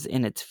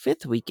in its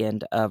fifth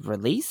weekend of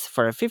release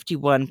for a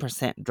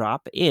 51%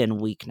 drop in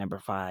week number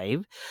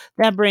 5.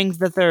 That brings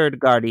the third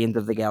Guardians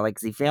of the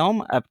Galaxy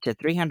film up to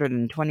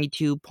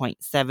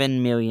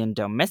 $322.7 million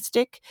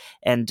domestic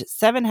and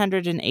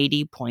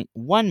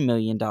 $780.1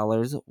 million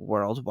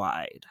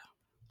worldwide.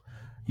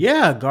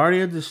 Yeah,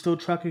 Guardians is still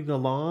trucking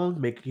along,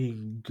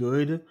 making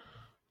good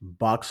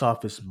box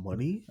office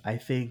money. I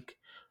think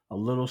a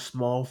little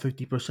small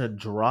 50%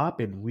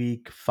 drop in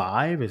week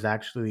 5 is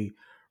actually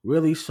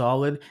really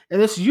solid.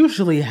 And this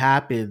usually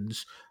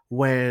happens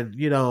when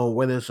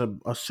there's a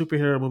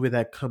superhero movie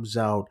that comes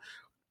out,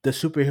 the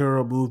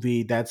superhero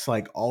movie that's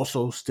like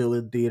also still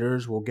in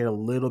theaters will get a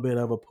little bit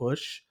of a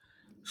push.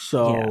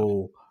 Yeah.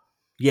 So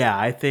yeah,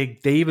 I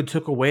think they even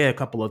took away a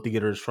couple of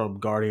theaters from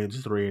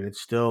Guardians 3 and it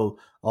still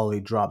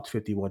only dropped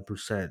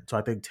 51%. So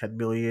I think 10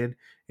 million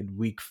in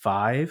week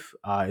 5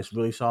 is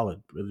really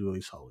solid. Really,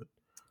 really solid.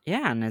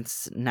 Yeah, and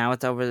it's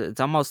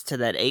almost to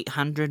that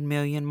 800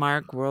 million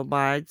mark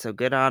worldwide, so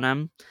good on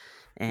them.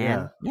 Yeah.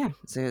 And yeah,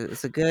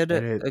 it's a good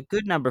And it a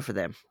good number for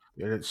them.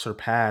 and it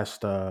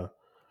surpassed the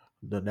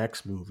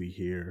next movie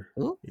here.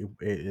 Ooh.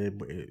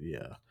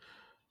 Yeah.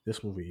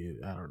 This movie,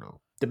 I don't know.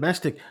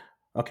 Domestic.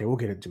 Okay, we'll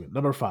get into it.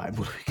 Number 5.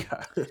 What do we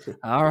got?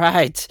 All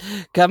right.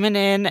 Coming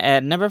in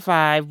at number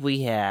 5,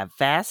 we have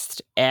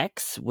Fast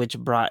X, which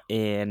brought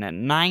in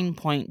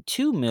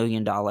 $9.2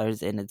 million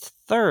in its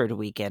third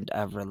weekend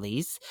of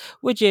release,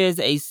 which is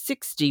a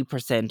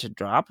 60%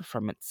 drop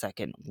from its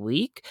second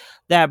week.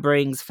 That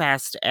brings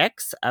Fast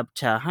X up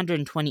to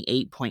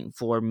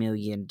 128.4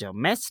 million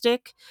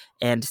domestic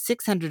and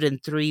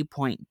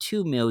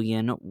 603.2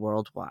 million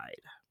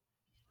worldwide.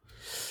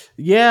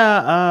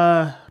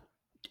 Yeah,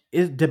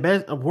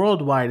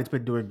 worldwide it's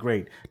been doing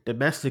great.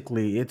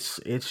 Domestically, it's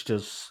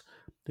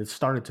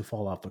starting to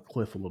fall off a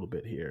cliff a little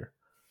bit here.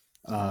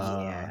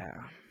 Uh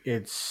Yeah.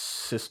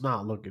 it's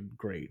not looking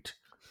great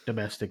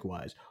domestic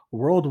wise.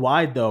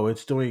 Worldwide though,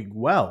 it's doing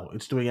well.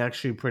 It's doing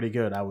actually pretty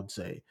good, I would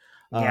say.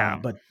 Yeah.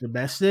 But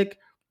domestic,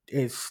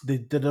 it's the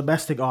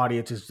domestic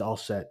audience is all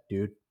set,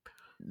 dude.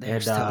 They're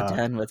And so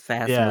done with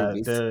fast yeah,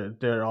 movies.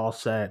 they're all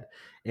set.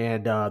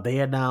 And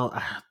they are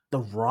now The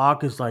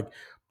Rock is like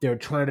they're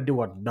trying to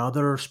do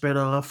another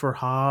spinoff for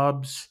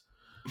Hobbs.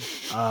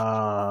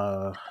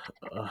 Uh,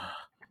 uh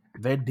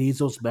Vin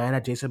Diesel's mad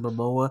at Jason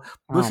Momoa.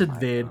 Oh Listen, my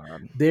Vin,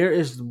 god. there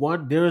is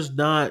one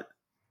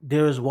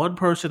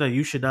person that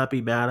you should not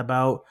be mad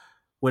about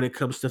when it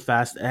comes to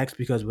Fast X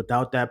because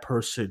without that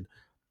person,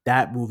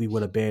 that movie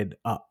would have been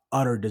a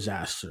utter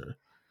disaster.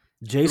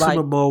 Jason Like,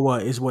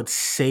 Momoa is what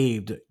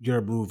saved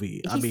your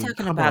movie. I he's mean, talking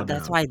come about on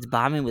that's now. why it's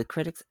bombing with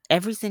critics.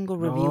 Every single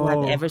review I've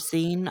No, ever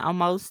seen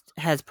almost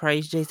has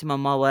praised Jason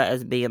Momoa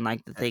as being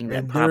like the thing that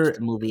and props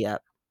the movie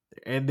up.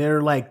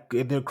 they're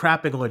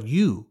crapping on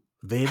you,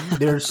 Vin.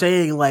 They're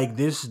saying like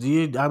this,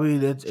 dude. I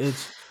mean,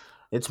 it's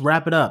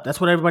wrap it up. That's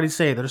what everybody's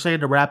saying. They're saying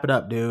to wrap it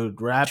up, dude.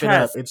 Wrap it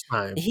up. Trust, It's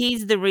time.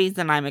 he's the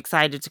reason I'm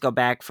excited to go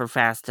back for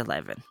Fast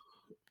 11.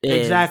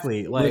 Is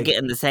Exactly. we're Like,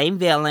 getting the same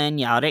villain.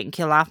 Y'all didn't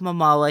kill off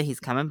Momoa. He's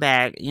coming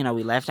back.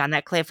 We left on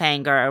that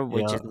cliffhanger,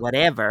 which yeah, is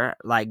whatever.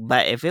 Like,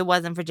 but if it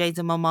wasn't for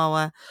Jason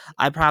Momoa,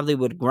 I probably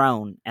would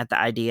groan at the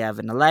idea of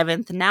an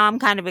 11th. Now I'm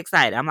kind of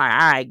excited. I'm like,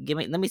 all right,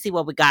 let me see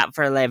what we got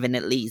for 11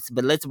 at least.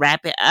 But let's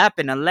wrap it up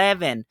in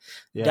 11.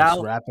 yes.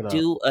 Don't Wrap it up.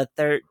 do a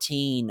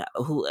 13.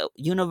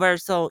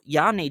 Universal,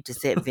 y'all need to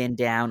sit Vin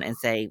down and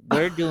say,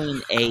 we're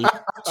doing a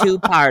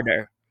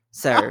two-parter,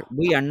 sir.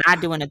 We are not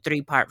doing a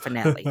 3-part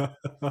finale.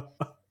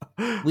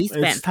 We It's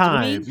spent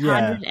time.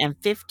 Yeah,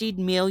 $350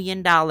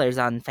 million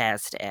on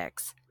Fast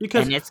X,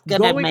 because and it's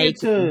gonna going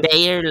make into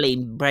barely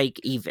break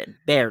even.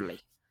 Barely.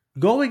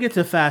 going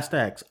into Fast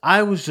X,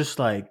 I was just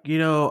like,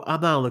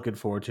 I'm not looking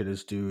forward to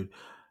this, dude.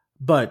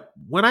 But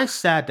when I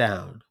sat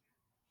down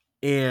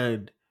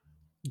and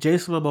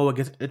Jason Momoa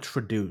gets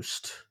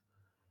introduced,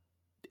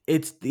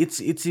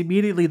 it's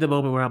immediately the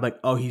moment where I'm like,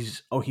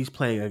 he's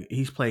playing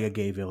a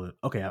gay villain.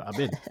 Okay, I'm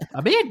in.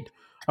 I'm in.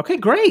 Okay,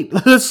 great.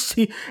 Let's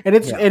see.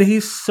 Yeah. And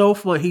he's so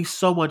fun. He's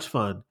so much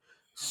fun.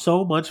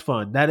 So much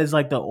fun. That is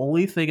like the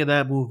only thing in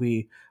that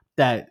movie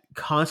that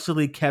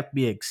constantly kept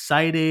me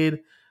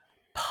excited,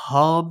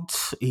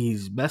 pumped.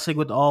 He's messing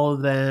with all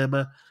of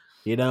them.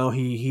 You know,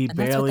 he And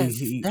that's what barely that's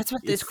he that's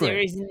what it's this great.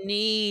 series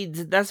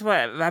needs. That's what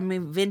I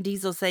mean. Vin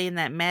Diesel saying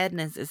that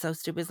madness is so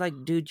stupid. It's like,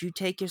 dude, you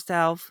take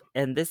yourself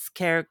and this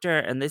character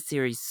and this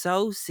series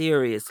so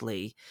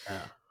seriously,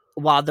 Yeah.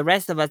 while the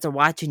rest of us are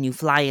watching you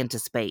fly into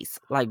space.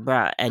 Like,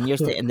 bruh, and you're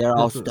sitting there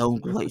all stone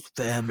cold,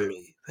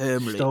 family,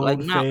 family. Like, Stone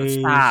no, stop.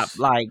 face.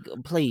 Like,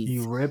 He please.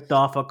 ripped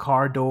off a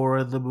car door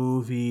in the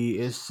movie.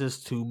 It's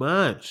just too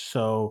much.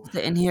 So,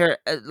 Sitting here,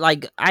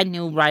 like I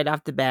knew right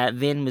off the bat,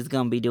 Vin was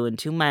gonna be doing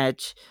too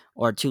much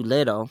or too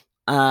little.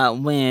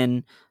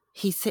 When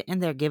he's sitting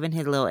there giving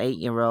his little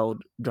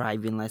 8-year-old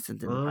driving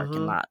lessons in the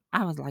parking uh lot,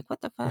 I was like,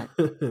 "What the fuck?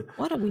 huh.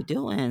 What are we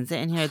doing?"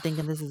 Sitting here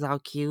thinking this is all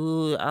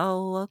cute.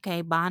 Oh,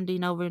 okay,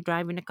 bonding over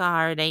driving a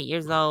car at 8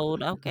 years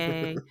old.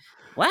 Okay,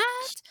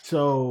 what?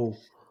 So,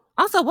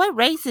 Also, what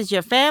race is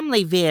your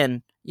family,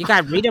 Vin? You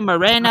got Rita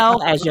Moreno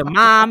as your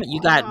mom.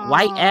 You got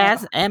white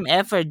ass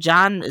MF or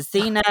John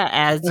Cena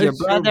as your that's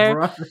your brother,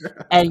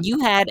 brother. and you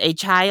had a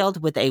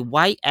child with a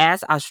white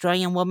ass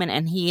Australian woman,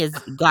 and he has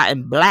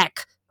gotten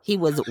black. He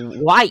was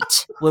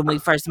white when we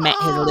first met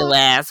his little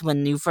ass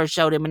when you first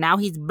showed him, and now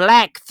he's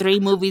black 3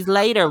 movies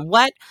later.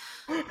 What?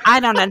 I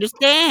don't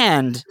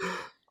understand.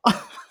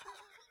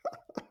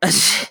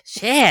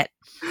 Shit.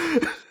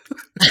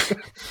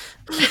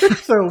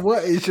 So,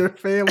 what is your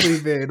family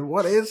then?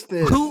 What is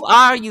Who this?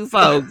 are you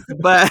folks?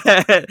 But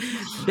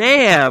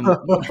damn.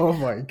 Oh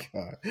my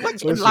god!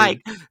 Which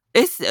like Listen,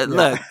 it's yeah,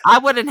 look, I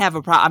wouldn't have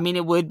a problem. I mean,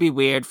 it would be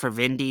weird for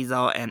Vin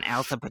Diesel and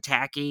Elsa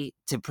Pataki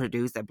to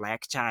produce a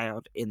black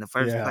child in the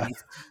first yeah.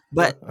 place,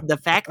 but the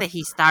fact that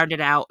he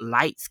started out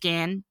light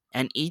skinned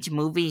and each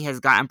movie has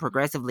gotten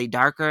progressively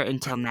darker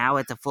until now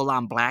it's a full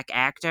on black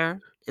actor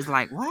is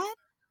like what?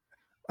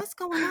 What's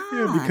going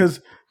Yeah, on? because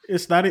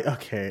it's not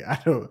okay. I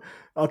don't.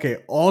 Okay,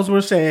 all we're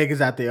saying is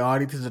that the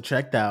audiences are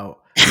checked out.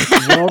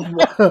 World,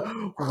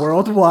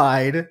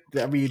 worldwide.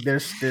 I mean, they're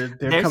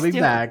They're coming still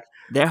back,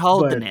 they're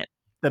holding but it.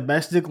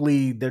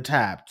 domestically they're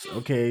tapped.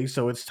 Okay,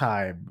 so it's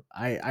time.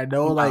 I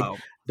know like No,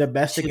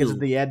 domestic isn't two.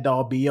 the end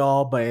all be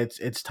all, but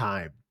it's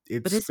time.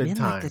 But It's it's been been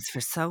like time. this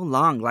for so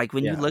long. Like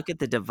when you Yeah. look at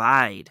the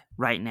divide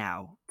right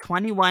now,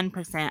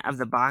 21% of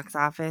the box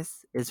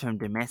office is from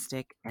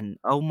domestic, and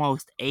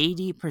almost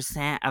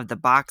 80% of the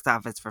box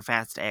office for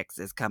Fast X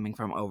is coming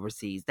from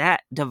overseas.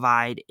 That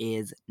divide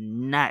is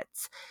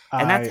nuts.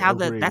 And I that's agree. how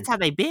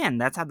they've been.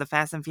 That's how the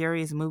Fast and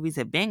Furious movies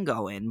have been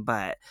going.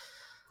 But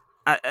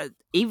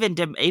even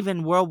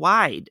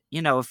worldwide,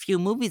 a few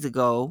movies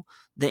ago,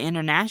 the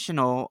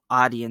international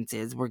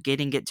audiences were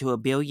getting it to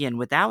 1 billion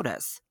without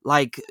us.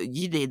 Like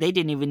they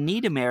didn't even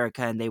need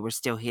America, and they were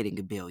still hitting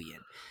 1 billion.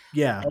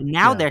 Yeah, And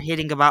now yeah. they're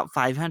hitting about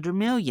 500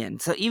 million.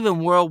 So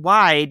even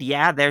worldwide,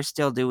 yeah, they're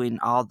still doing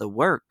all the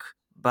work,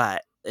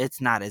 but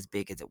it's not as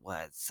big as it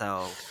was.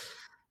 So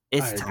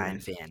I it's time, agree.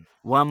 Finn.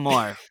 One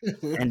more.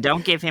 And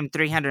don't give him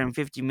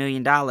 $350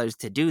 million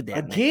to do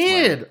that next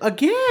one.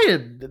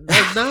 Again.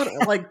 Not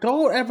like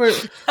don't ever.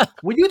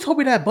 When you told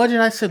me that budget,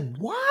 I said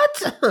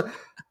what?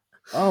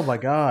 Oh my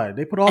god!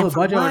 They put all And the for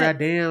budget on what? that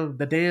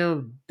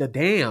the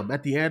dam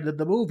at the end of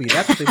the movie.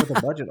 That's what they put the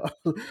budget on.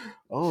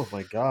 Oh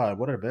my god!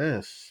 What a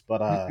mess!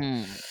 But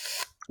Mm-mm.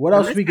 what But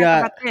else let's we talk got?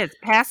 about this.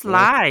 Past What?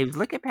 Lives.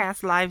 Look at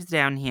Past Lives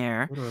down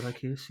here. Hold on, I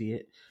can't see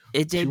it.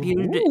 It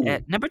debuted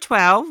at Ooh. number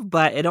 12,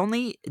 but it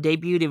only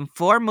debuted in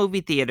 4 movie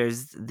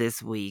theaters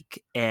this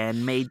week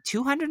and made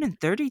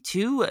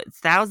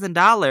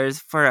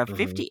 $232,000 for a Uh-huh.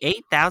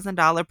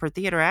 $58,000 per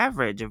theater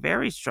average. A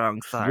very strong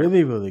It's start.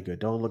 really, really good.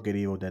 Don't look at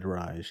Evil Dead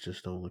Rise.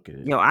 Just don't look at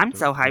it. Yo, I'm Don't,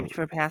 so don't. hyped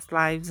for Past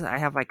Lives. I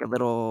have like a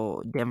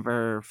little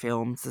Denver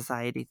Film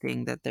Society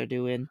thing that they're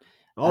doing.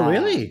 Oh, Um,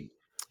 really?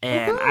 Oh,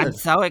 and I'm good.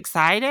 so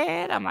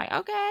excited. I'm like,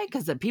 okay,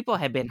 because the people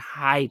have been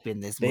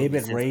hyping this movie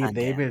since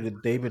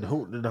Sundance. They've been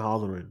hooting and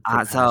hollering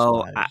for Past So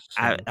Lives.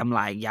 So I'm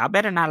like, y'all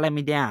better not let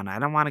me down. I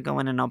don't want to go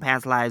into no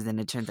past lives and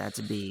it turns out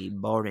to be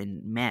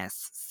boring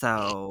mess.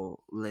 So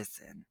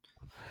listen,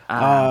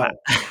 um, uh,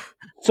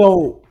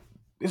 so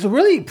it's a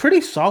really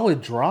pretty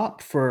solid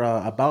drop for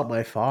About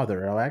My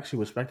Father. I actually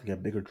was expecting a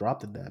bigger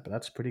drop than that, but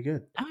that's pretty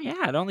good. oh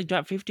yeah, it only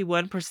dropped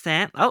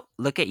 51%. Oh,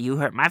 look at you,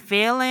 hurt my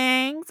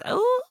feelings.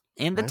 Oh,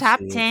 in the I top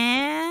see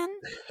 10.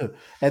 it.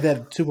 And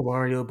then Super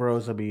Mario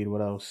Bros. I mean,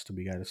 what else do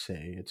we got to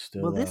say? It's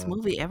Will still this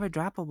movie ever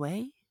drop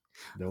away?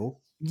 no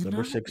You number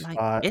know, six like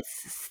spot,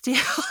 it's still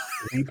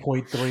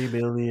 3.3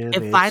 million.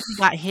 it finally It's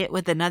got hit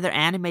with another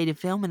animated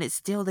film and it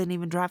still didn't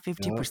even drop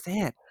uh,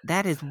 50%.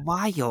 That is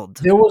wild.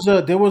 there was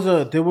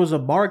a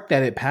mark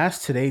that it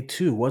passed today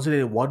too. Wasn't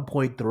it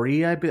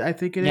 1.3? I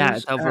think it Yeah, is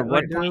it's over at right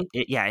one now. point.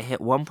 Yeah, it hit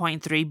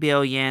 1.3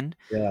 billion.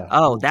 Yeah.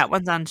 Oh, Oof. that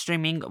one's on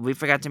streaming. We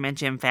forgot to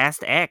mention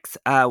Fast X.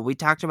 We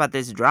talked about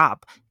this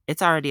drop.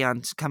 It's already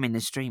on coming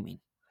to streaming.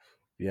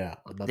 Yeah,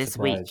 I'm not This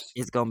week surprised.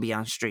 it's gonna be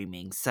on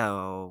streaming.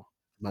 So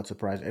I'm not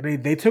surprised.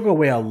 And they took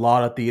away a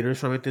lot of theaters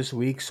from it this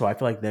week, so I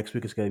feel like next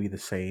week is gonna be the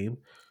same.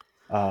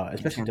 yeah,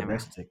 Especially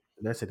domestic.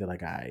 Domestic, they're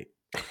like, all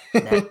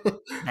that right.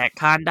 that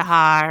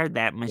Kandahar,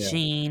 that Yeah.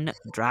 machine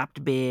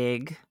dropped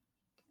big,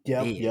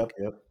 Yep. big. Yep.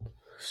 Yep.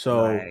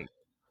 So, Like,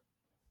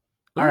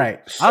 all ooh. right.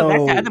 Oh,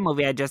 that's the So, other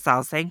movie I just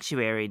saw,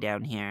 Sanctuary,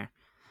 down here.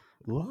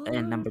 And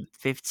what? number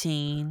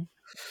 15.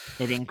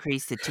 It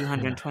increased to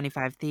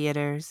 225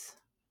 theaters.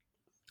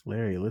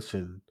 Larry,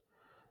 listen.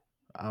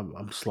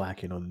 I'm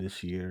slacking on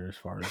this year as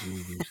far as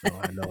movies, though.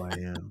 I know I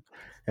am.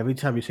 Every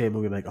time you say a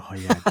movie, I'm like, oh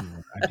yeah,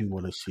 I do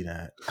want to see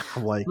that.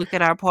 I'm like, Look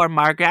at our poor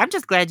Margaret. I'm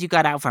just glad you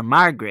got out for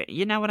Margaret.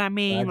 You know what I I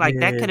mean? Like,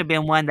 that could did. have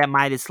been one that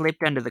might have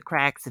slipped under the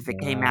cracks if it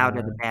came out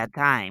at a Nah, bad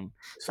time.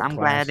 it's So a I'm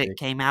glad it classic.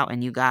 came out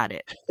and you got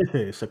it.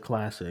 It's a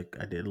classic.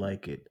 I did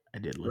like it. I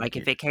did Like, like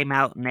if it. it came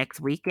out next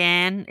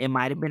weekend, it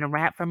might have been a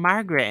wrap for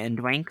Margaret, and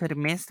Dwayne could have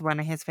missed one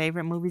of his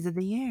favorite movies of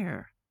the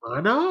year.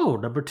 I know.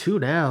 Number two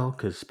now,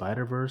 because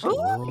Spider Verse.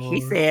 Ooh,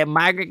 he Oh, said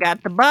Margaret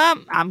got the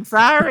bump. I'm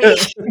sorry.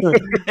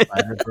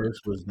 Spider Verse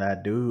was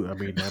that dude. I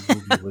mean, that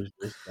movie was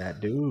just that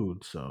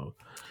dude. So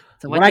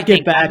So when what I you get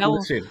think? I back, know.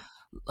 listen.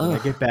 When I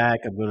Ugh, get back,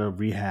 I'm gonna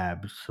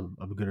rehab some.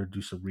 I'm gonna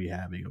do some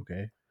rehabbing.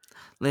 Okay.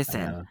 I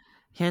listen, gotta.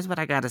 here's what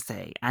I gotta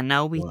say. I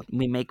know we What?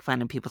 we make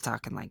fun of people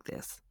talking like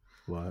this.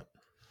 What?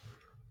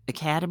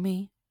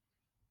 Academy,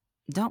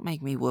 don't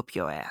make me whoop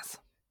your ass.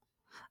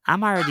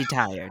 I'm already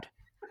tired.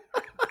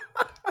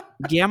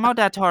 Guillermo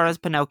del Toro's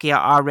Pinocchio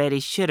already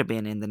should have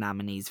been in the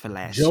nominees for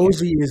last year.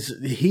 Josie is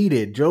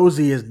heated.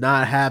 Josie is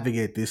not having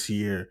it this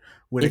year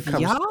when it If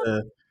comes y'all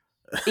to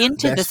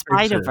Into the Best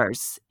Picture.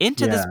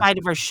 Into the Yeah.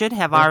 Spider-Verse should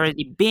have Huh?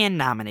 already been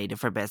nominated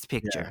for Best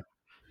Yeah. Picture.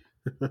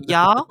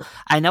 Y'all,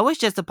 I know it's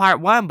just a part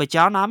one, but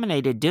y'all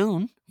nominated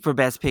Dune for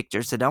Best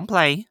Picture, so don't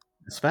play.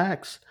 That's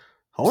facts.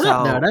 Hold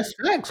up now. So, That's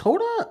facts.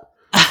 Hold up.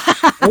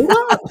 because Hold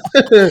up.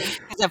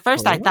 at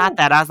first I Hold thought up.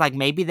 that I was like,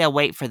 maybe they'll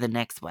wait for the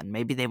next one.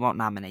 Maybe they won't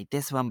nominate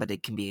this one, but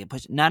it can be a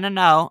push. No, no,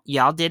 no.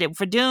 Y'all did it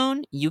for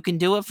Dune. You can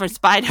do it for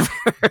Spider.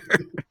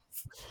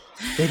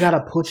 They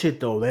gotta push it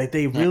though.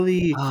 They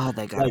really Oh,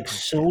 they gotta like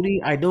push it. Sony.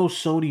 I know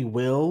Sony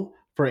will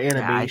for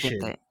Yeah, I think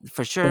animation, that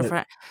for sure. but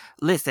For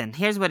listen,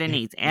 here's what it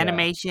needs: yeah,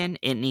 animation.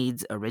 It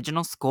needs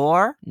original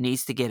score.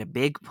 Needs to get a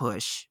big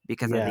push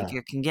because I think yeah,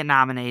 it can get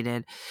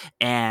nominated,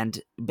 and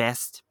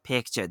best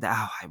picture.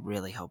 Oh, I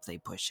really hope they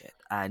push it.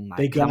 I'm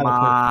they like, come gotta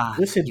put. on,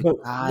 Listen, you but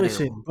got to.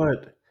 listen,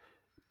 but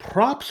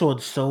props on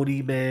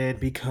Sony, man,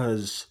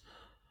 because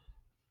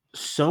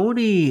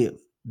Sony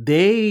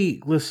they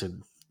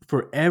listen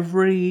for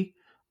every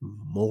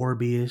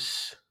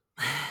Morbius,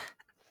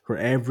 for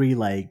every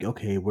like,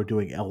 okay, we're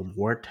doing El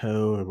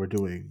Muerto and we're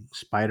doing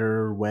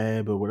Spider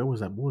Web or what was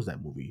that? What was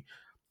that movie?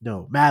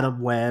 No,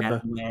 Madam Web.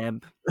 Madam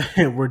Web.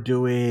 And we're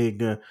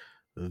doing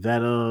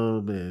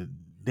Venom, and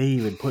they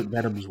even put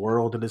Venom's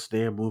world in this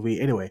damn movie.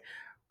 Anyway,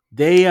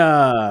 they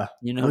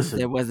You notice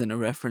there listen, wasn't a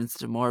reference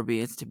to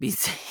Morbius to be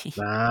seen.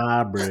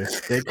 nah,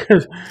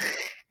 bruh.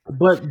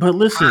 But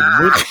listen,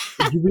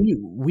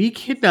 we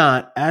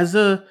cannot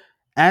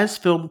as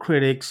film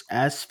critics,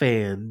 as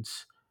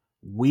fans,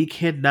 we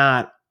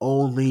cannot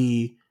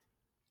only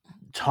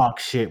talk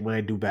shit when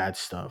I do bad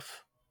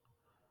stuff.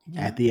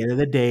 Yeah. At the end of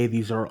the day,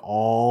 these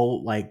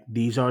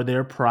are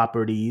their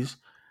properties.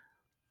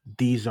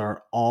 These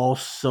are all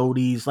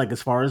Sony's, like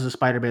as far as the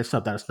Spider-Man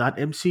stuff, that's not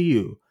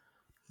MCU.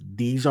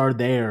 These are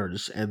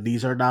theirs, and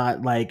these are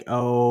not like,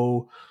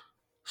 oh,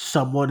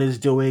 someone is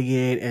doing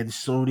it and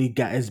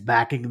is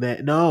backing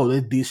that. No,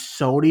 these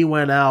Sony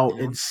went out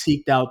Yeah. and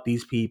seeked out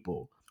these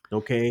people.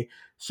 Okay,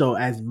 so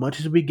as much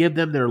as we give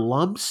them their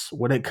lumps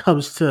when it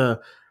comes to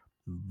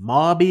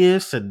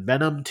Mobius and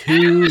Venom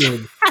 2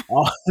 and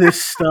all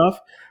this stuff,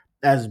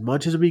 as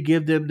much as we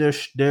give them their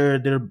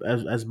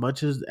as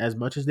much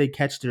as they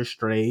catch their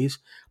strays,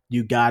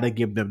 you got to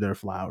give them their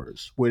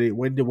flowers when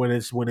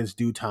it's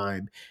due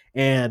time.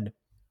 And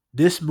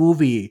this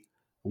movie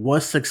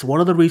one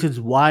of the reasons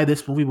why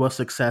this movie was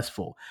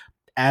successful.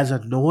 As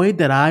annoyed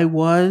that I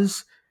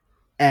was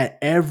at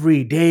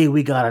every day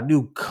we got a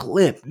new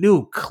clip,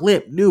 new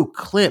clip, new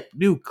clip,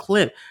 new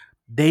clip.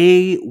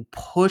 They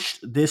pushed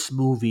this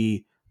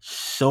movie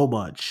so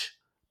much.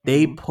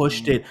 They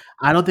pushed Mhm. it.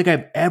 I don't think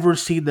I've ever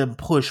seen them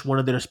push one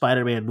of their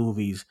Spider-Man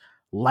movies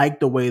like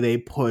the way they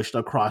pushed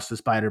Across the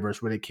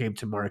Spider-Verse when it came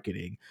to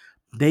marketing.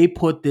 They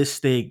put this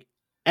thing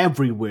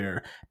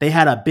everywhere. They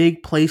had a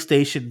big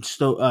PlayStation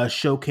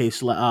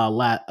showcase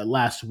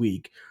last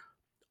week.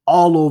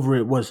 All over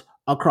it was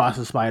Across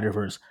the Spider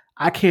Verse.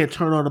 I can't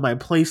turn on my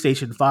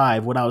PlayStation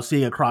 5 without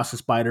seeing Across the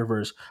Spider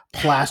Verse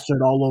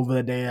plastered all over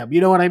the damn.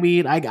 You know what I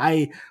mean?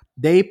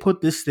 They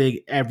put this thing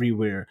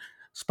everywhere.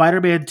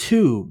 Spider Man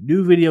 2,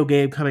 new video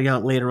game coming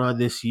out later on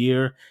this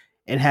year.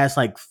 It has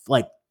like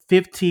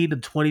 15 to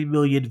 20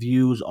 million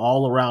views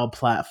all around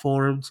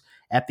platforms.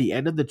 At the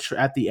end of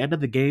at the end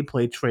of the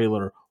gameplay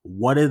trailer,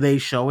 what are they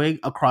showing?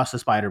 Across the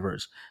Spider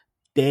Verse.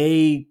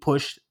 They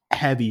pushed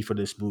heavy for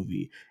this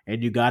movie,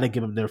 and you got to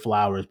give them their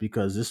flowers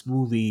because this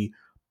movie.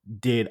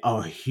 did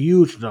a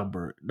huge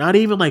number. Not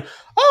even like,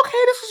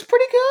 okay, this is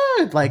pretty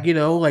good. Like,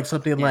 like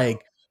something Yeah.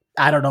 like,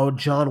 I don't know,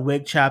 John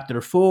Wick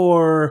Chapter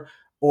 4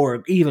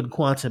 or even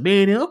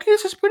Quantumania. Okay,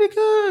 this is pretty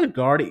good.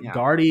 Yeah.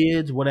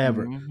 Guardians,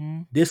 whatever.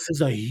 Mhm. This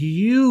is a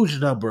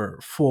huge number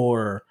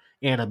for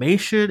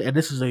animation, and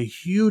this is a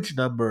huge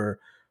number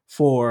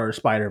for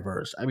Spider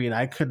Verse. I mean,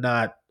 I could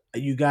not.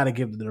 You got to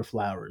give them their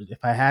flowers. If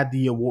I had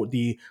the award,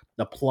 the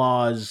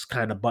applause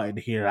kind of button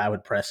here, I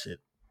would press it.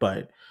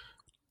 But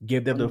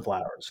give them their And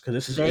flowers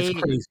because it's they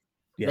crazy.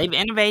 Yeah, they've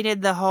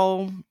innovated the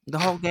whole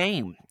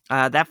game.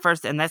 That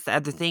first and that's the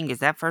other thing is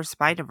that first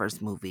Spider-Verse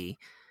movie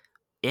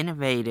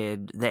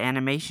innovated the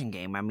animation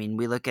game. I mean,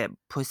 we look at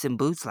Puss in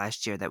Boots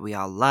last year that we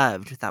all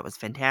loved, thought was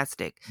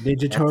fantastic.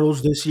 Ninja That's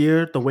Turtles this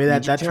year, the way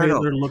that Ninja that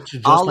Turtles. trailer looks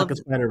just All like of a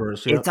Spider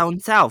Verse. its Yep, own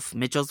self.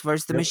 Mitchell's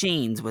vs. the yep,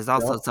 Machines was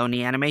also yep,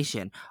 Sony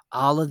Animation.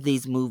 All of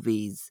these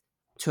movies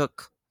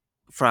took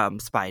from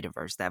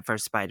Spider-Verse, that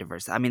first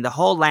Spider-Verse. I mean, the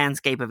whole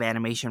landscape of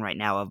animation right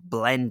now of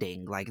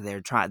blending, like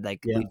they're trying,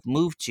 like yeah, we've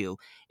moved to,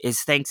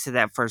 is thanks to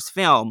that first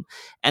film,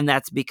 and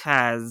that's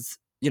because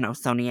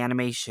Sony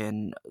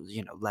Animation,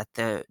 let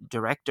the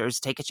directors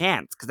take a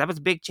chance because that was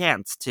a big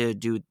chance to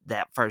do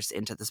that first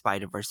Into the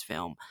Spider-Verse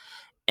film.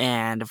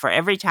 And for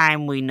every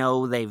time we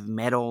know they've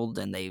meddled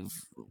and they've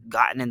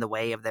gotten in the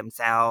way of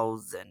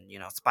themselves, and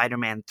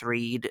Spider-Man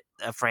 3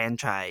 a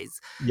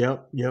franchise,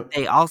 yep, yep.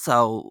 they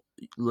also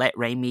let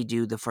Raimi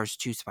do the first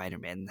two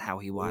Spider-Man how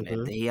he wanted.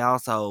 Hmm. They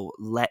also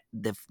let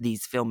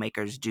these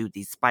filmmakers do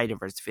these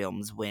Spider-Verse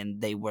films when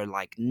they were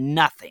like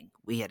nothing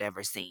we had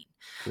ever seen.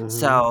 Hmm.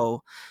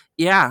 So,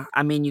 yeah,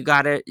 I mean,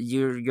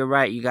 you're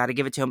right. You gotta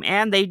give it to them,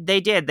 and they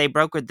did. They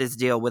brokered this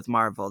deal with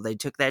Marvel. They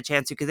took that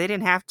chance because they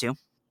didn't have to.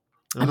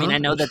 I mean, That's true. I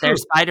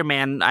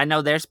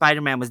know their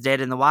Spider-Man was dead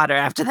in the water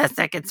after that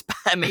second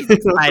Amazing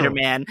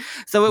Spider-Man,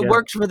 so it Yeah,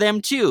 worked for them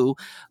too.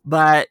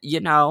 But,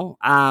 so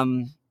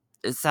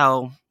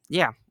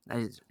yeah,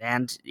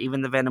 and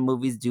even the Venom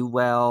movies do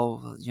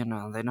well. They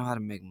know how to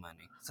make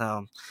money.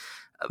 So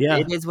yeah.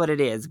 it is what it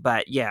is.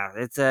 But yeah,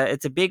 it's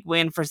a big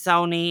win for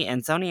Sony,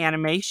 and Sony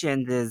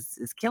Animation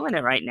is killing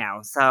it right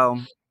now. So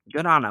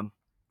good on them.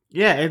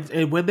 Yeah,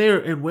 and when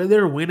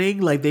they're winning,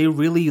 like they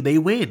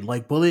win.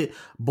 Like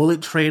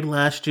Bullet Train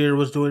last year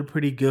was doing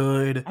pretty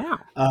good.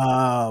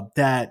 Yeah,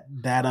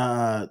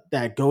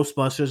 That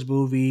Ghostbusters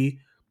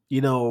movie,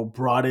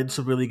 brought in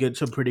some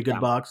pretty good yeah.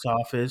 box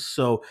office.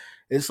 So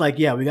it's like,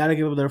 yeah, we got to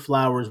give them their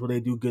flowers when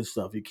they do good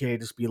stuff. You can't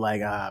just be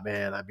like, ah,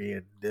 man. I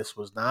mean, this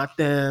was not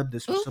them.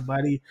 This was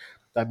somebody.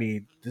 I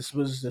mean, this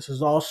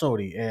is all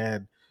Sony,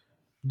 and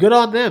good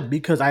on them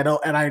because I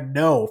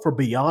know for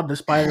Beyond the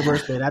Spider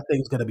Verse, man, that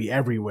thing's gonna be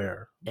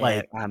everywhere.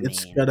 Like I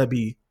it's mean, gonna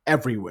be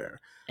everywhere.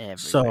 everywhere.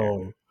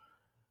 So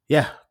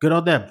yeah, good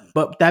on them.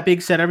 But that being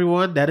said,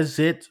 everyone, that is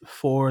it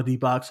for the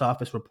box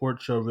office report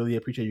show. Really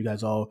appreciate you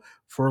guys all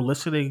for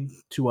listening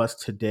to us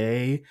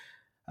today.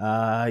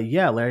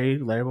 Yeah, Larry,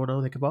 let everyone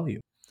know they can follow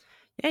you.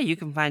 Yeah, you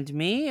can find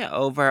me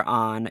over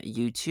on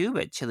YouTube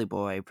at Chili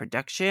Boy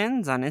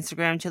Productions, on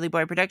Instagram, Chili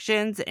Boy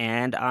Productions,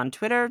 and on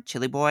Twitter,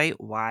 Chili Boy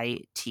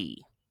YT.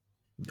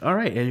 All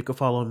right, and you can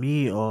follow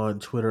me on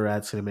Twitter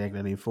at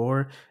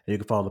Cinemag94, and you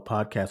can follow the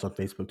podcast on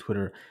Facebook,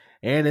 Twitter,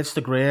 and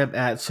Instagram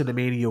at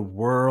Cinemania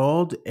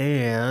World.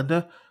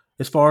 And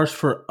as far as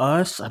for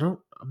us, I'm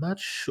not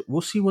sure.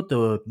 We'll see what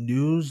the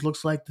news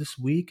looks like this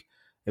week.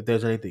 If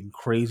there's anything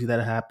crazy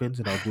that happens,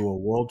 and I'll do a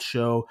world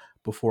show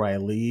before I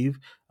leave.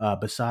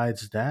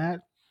 Besides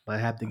that, I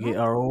have to get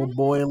our old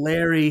boy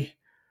Larry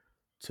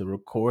to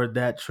record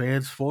that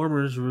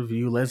Transformers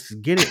review. Let's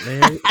get it,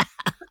 Larry.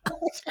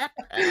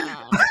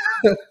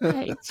 I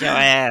hate your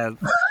ass.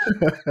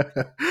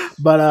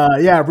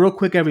 But yeah, real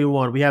quick,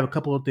 everyone, we have a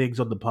couple of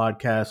things on the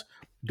podcast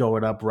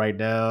going up right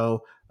now.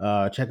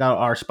 Check out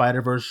our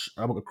Spider-Verse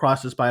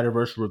Across the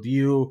Spider-Verse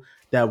review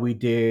that we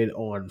did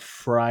on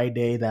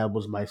Friday. That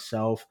was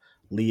myself,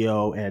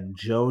 Leo, and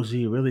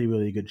Josie. Really,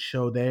 really good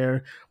show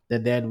there.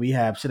 And then we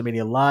have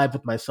Cinemania Live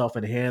with myself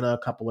and Hannah a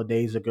couple of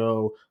days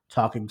ago,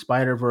 talking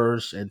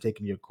Spider-Verse and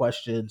taking your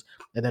questions.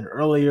 And then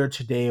earlier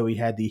today, we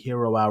had the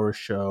Hero Hour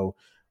show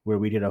where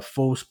we did a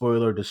full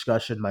spoiler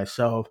discussion.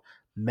 Myself,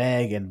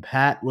 Meg, and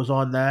Pat was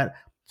on that.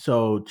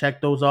 So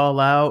check those all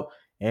out.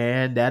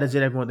 And that is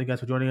it, everyone. Thank you guys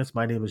for joining us.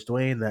 My name is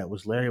Dwayne. That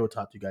was Larry. We'll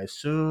talk to you guys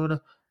soon.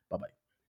 Bye bye.